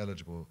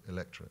eligible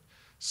electorate.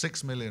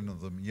 6 million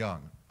of them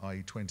young,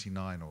 i.e.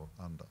 29 or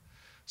under.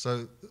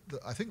 So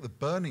I think the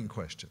burning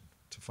question,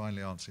 to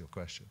finally answer your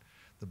question,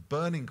 The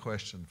burning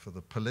question for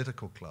the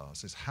political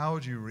class is how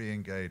do you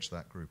re-engage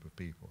that group of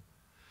people?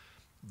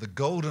 The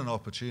golden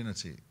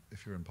opportunity,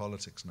 if you're in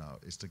politics now,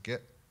 is to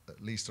get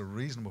at least a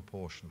reasonable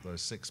portion of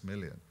those 6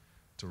 million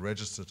to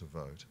register to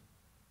vote,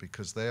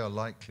 because they are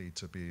likely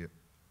to be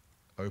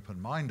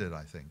open-minded,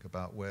 I think,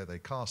 about where they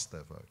cast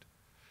their vote.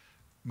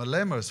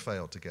 Malema has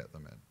failed to get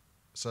them in.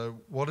 So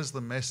what is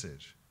the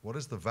message? What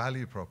is the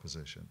value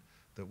proposition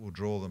that will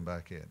draw them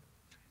back in?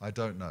 I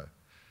don't know.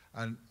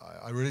 And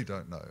I really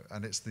don't know.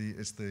 And it's the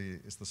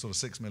sort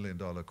of $6 million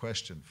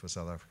question for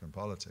South African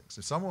politics.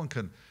 If someone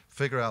can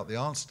figure out the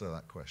answer to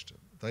that question,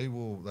 they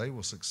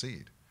will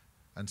succeed.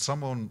 And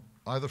someone,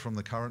 either from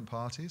the current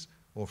parties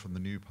or from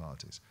the new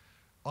parties.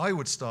 I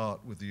would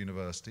start with the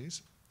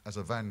universities as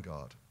a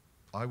vanguard.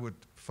 I would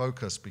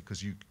focus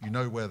because you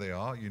know where they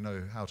are, you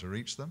know how to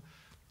reach them.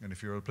 And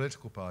if you're a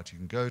political party, you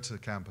can go to the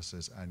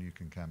campuses and you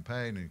can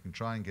campaign and you can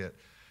try and get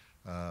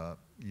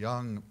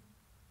young,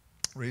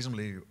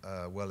 reasonably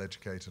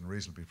well-educated and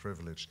reasonably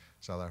privileged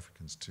South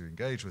Africans to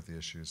engage with the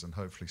issues and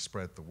hopefully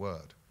spread the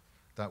word.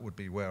 That would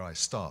be where I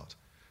start.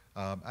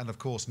 And of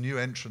course, new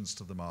entrants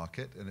to the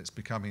market, and it's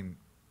becoming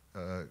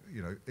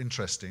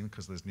interesting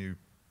because there's new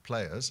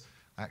players.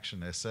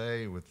 Action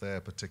SA with their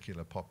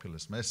particular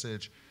populist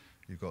message.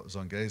 You've got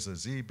Zongeza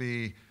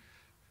Zibi,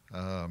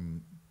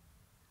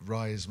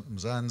 Rise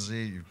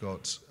Mzansi, you've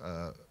got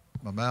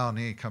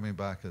Mamani coming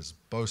back as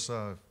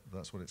Bosa,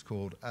 that's what it's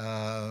called.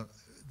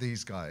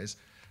 These guys,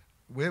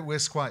 we're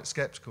quite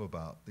skeptical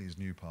about these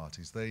new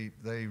parties.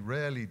 They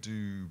rarely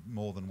do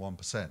more than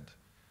 1%.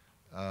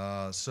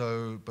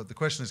 But the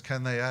question is,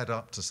 can they add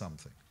up to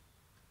something?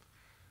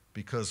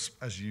 Because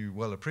as you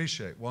well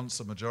appreciate, once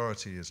a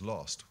majority is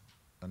lost,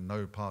 and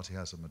no party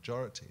has a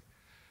majority,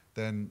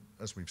 then,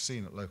 as we've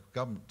seen at local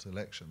government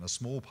election, a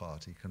small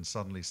party can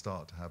suddenly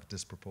start to have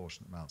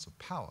disproportionate amounts of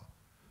power.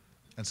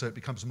 And so it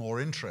becomes more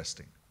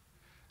interesting.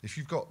 If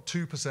you've got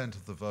 2%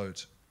 of the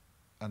vote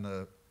and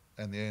the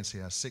ANC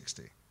has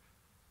 60,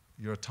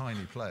 you're a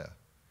tiny player.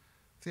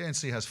 If the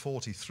ANC has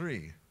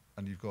 43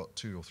 and you've got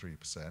 2 or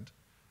 3%,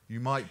 you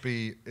might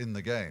be in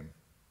the game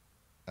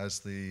as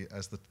the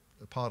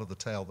part of the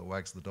tail that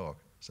wags the dog,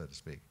 so to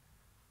speak.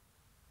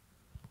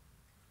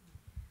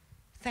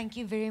 Thank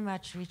you very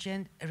much,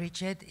 Richard.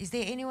 Is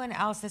there anyone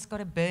else that's got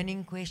a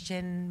burning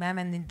question, ma'am?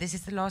 And then this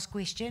is the last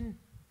question.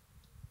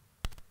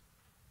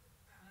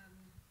 I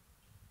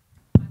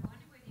wonder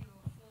whether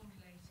you're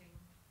formulating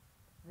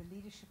the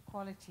leadership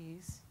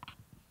qualities,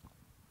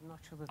 I'm not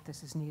sure that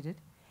this is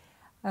needed,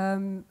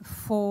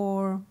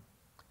 for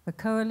the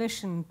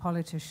coalition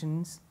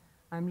politicians.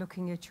 I'm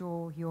looking at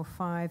your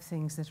 5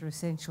 things that are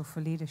essential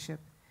for leadership,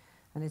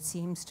 and it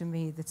seems to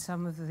me that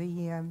some of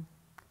the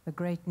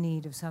great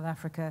need of South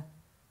Africa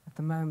at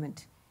the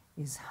moment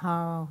is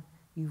how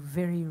you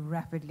very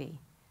rapidly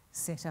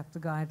set up the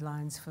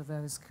guidelines for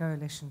those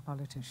coalition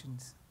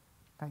politicians.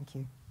 Thank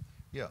you.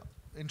 Yeah,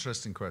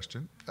 interesting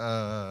question.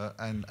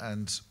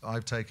 And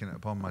I've taken it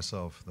upon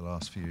myself the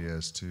last few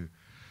years to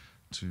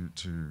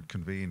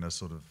convene a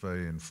sort of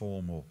very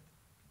informal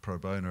pro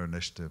bono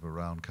initiative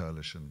around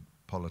coalition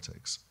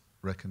politics,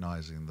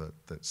 recognizing that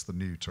that's the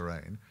new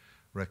terrain,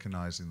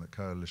 recognizing that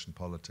coalition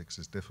politics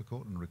is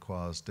difficult and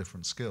requires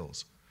different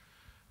skills.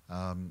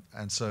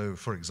 And so,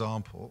 for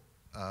example,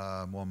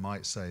 one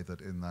might say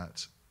that in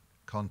that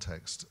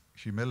context,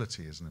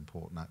 humility is an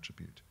important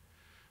attribute,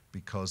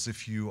 because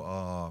if you've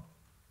got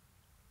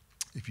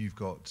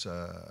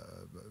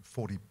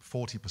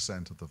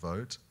 40% of the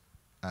vote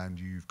and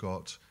you've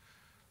got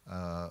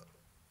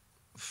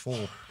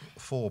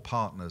four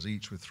partners,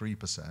 each with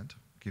 3%,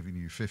 giving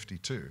you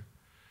 52,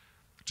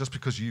 just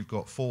because you've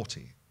got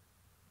 40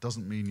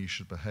 doesn't mean you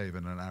should behave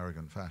in an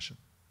arrogant fashion.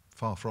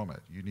 Far from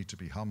it. You need to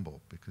be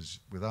humble, because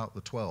without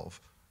the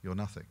 12, you're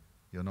nothing.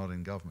 You're not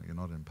in government, you're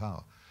not in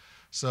power.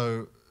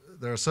 So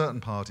there are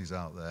certain parties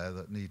out there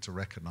that need to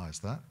recognize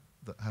that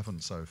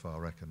haven't so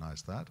far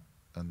recognized that.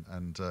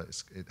 And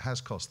it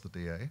has cost the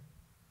DA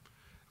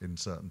in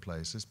certain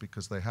places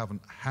because they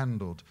haven't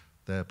handled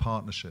their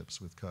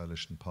partnerships with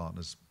coalition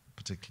partners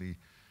particularly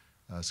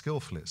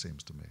skillfully, it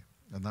seems to me.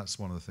 And that's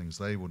one of the things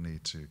they will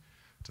need to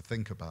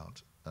think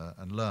about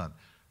and learn.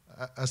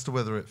 As to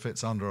whether it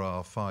fits under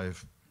our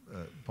 5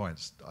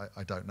 points,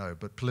 I don't know.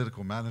 But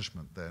political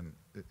management then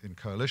in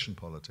coalition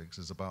politics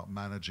is about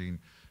managing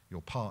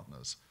your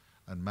partners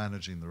and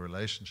managing the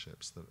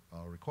relationships that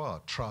are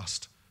required.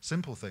 Trust,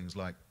 simple things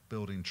like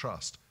building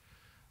trust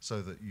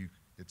so that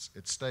it's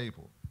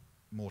stable.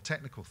 More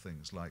technical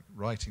things like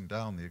writing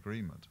down the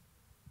agreement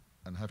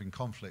and having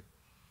conflict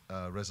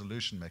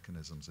resolution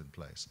mechanisms in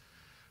place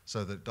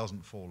so that it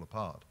doesn't fall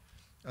apart.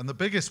 And the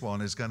biggest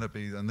one is going to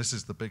be, and this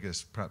is the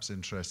biggest, perhaps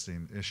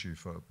interesting issue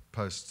for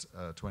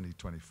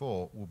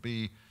post-2024, will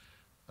be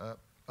a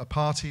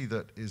party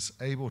that is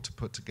able to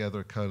put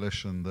together a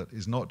coalition that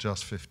is not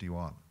just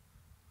 51,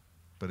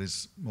 but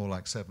is more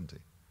like 70,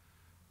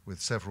 with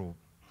several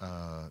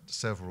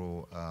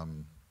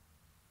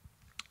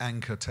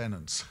anchor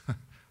tenants,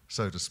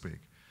 so to speak.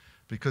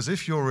 Because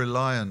if you're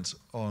reliant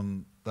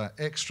on that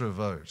extra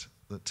vote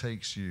that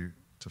takes you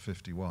to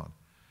 51,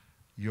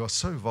 you are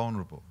so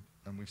vulnerable,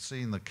 and we've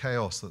seen the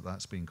chaos that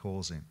that's been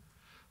causing.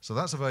 So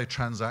that's a very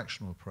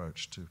transactional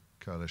approach to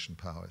coalition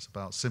power. It's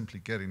about simply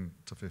getting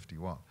to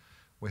 51.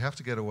 We have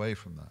to get away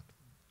from that.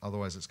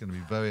 Otherwise, it's going to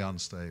be very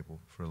unstable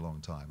for a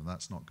long time, and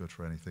that's not good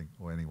for anything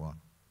or anyone.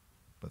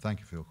 But thank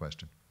you for your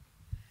question.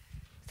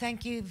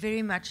 Thank you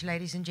very much,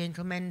 ladies and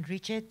gentlemen.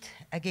 Richard,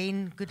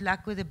 again, good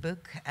luck with the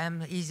book.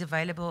 He's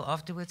available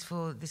afterwards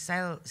for the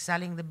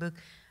selling the book.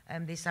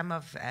 There's some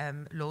of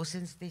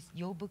Lawson's.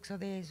 Your books are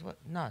there as well?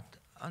 Not,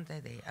 aren't they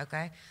there?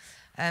 Okay.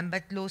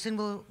 But Lawson,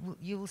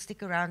 you will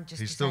stick around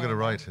just He's to still say going to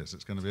hello. write his.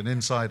 It's going to be an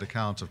inside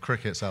account of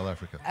cricket South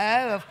Africa.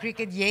 Oh, of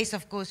cricket, yes,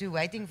 of course, we're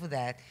waiting for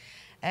that.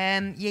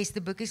 Yes,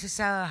 the book is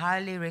so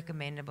highly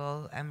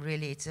recommendable.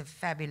 Really, it's a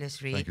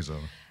fabulous read. Thank you,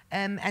 Zelda.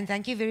 And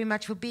thank you very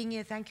much for being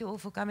here. Thank you all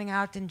for coming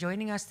out and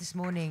joining us this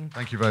morning.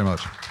 Thank you very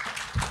much.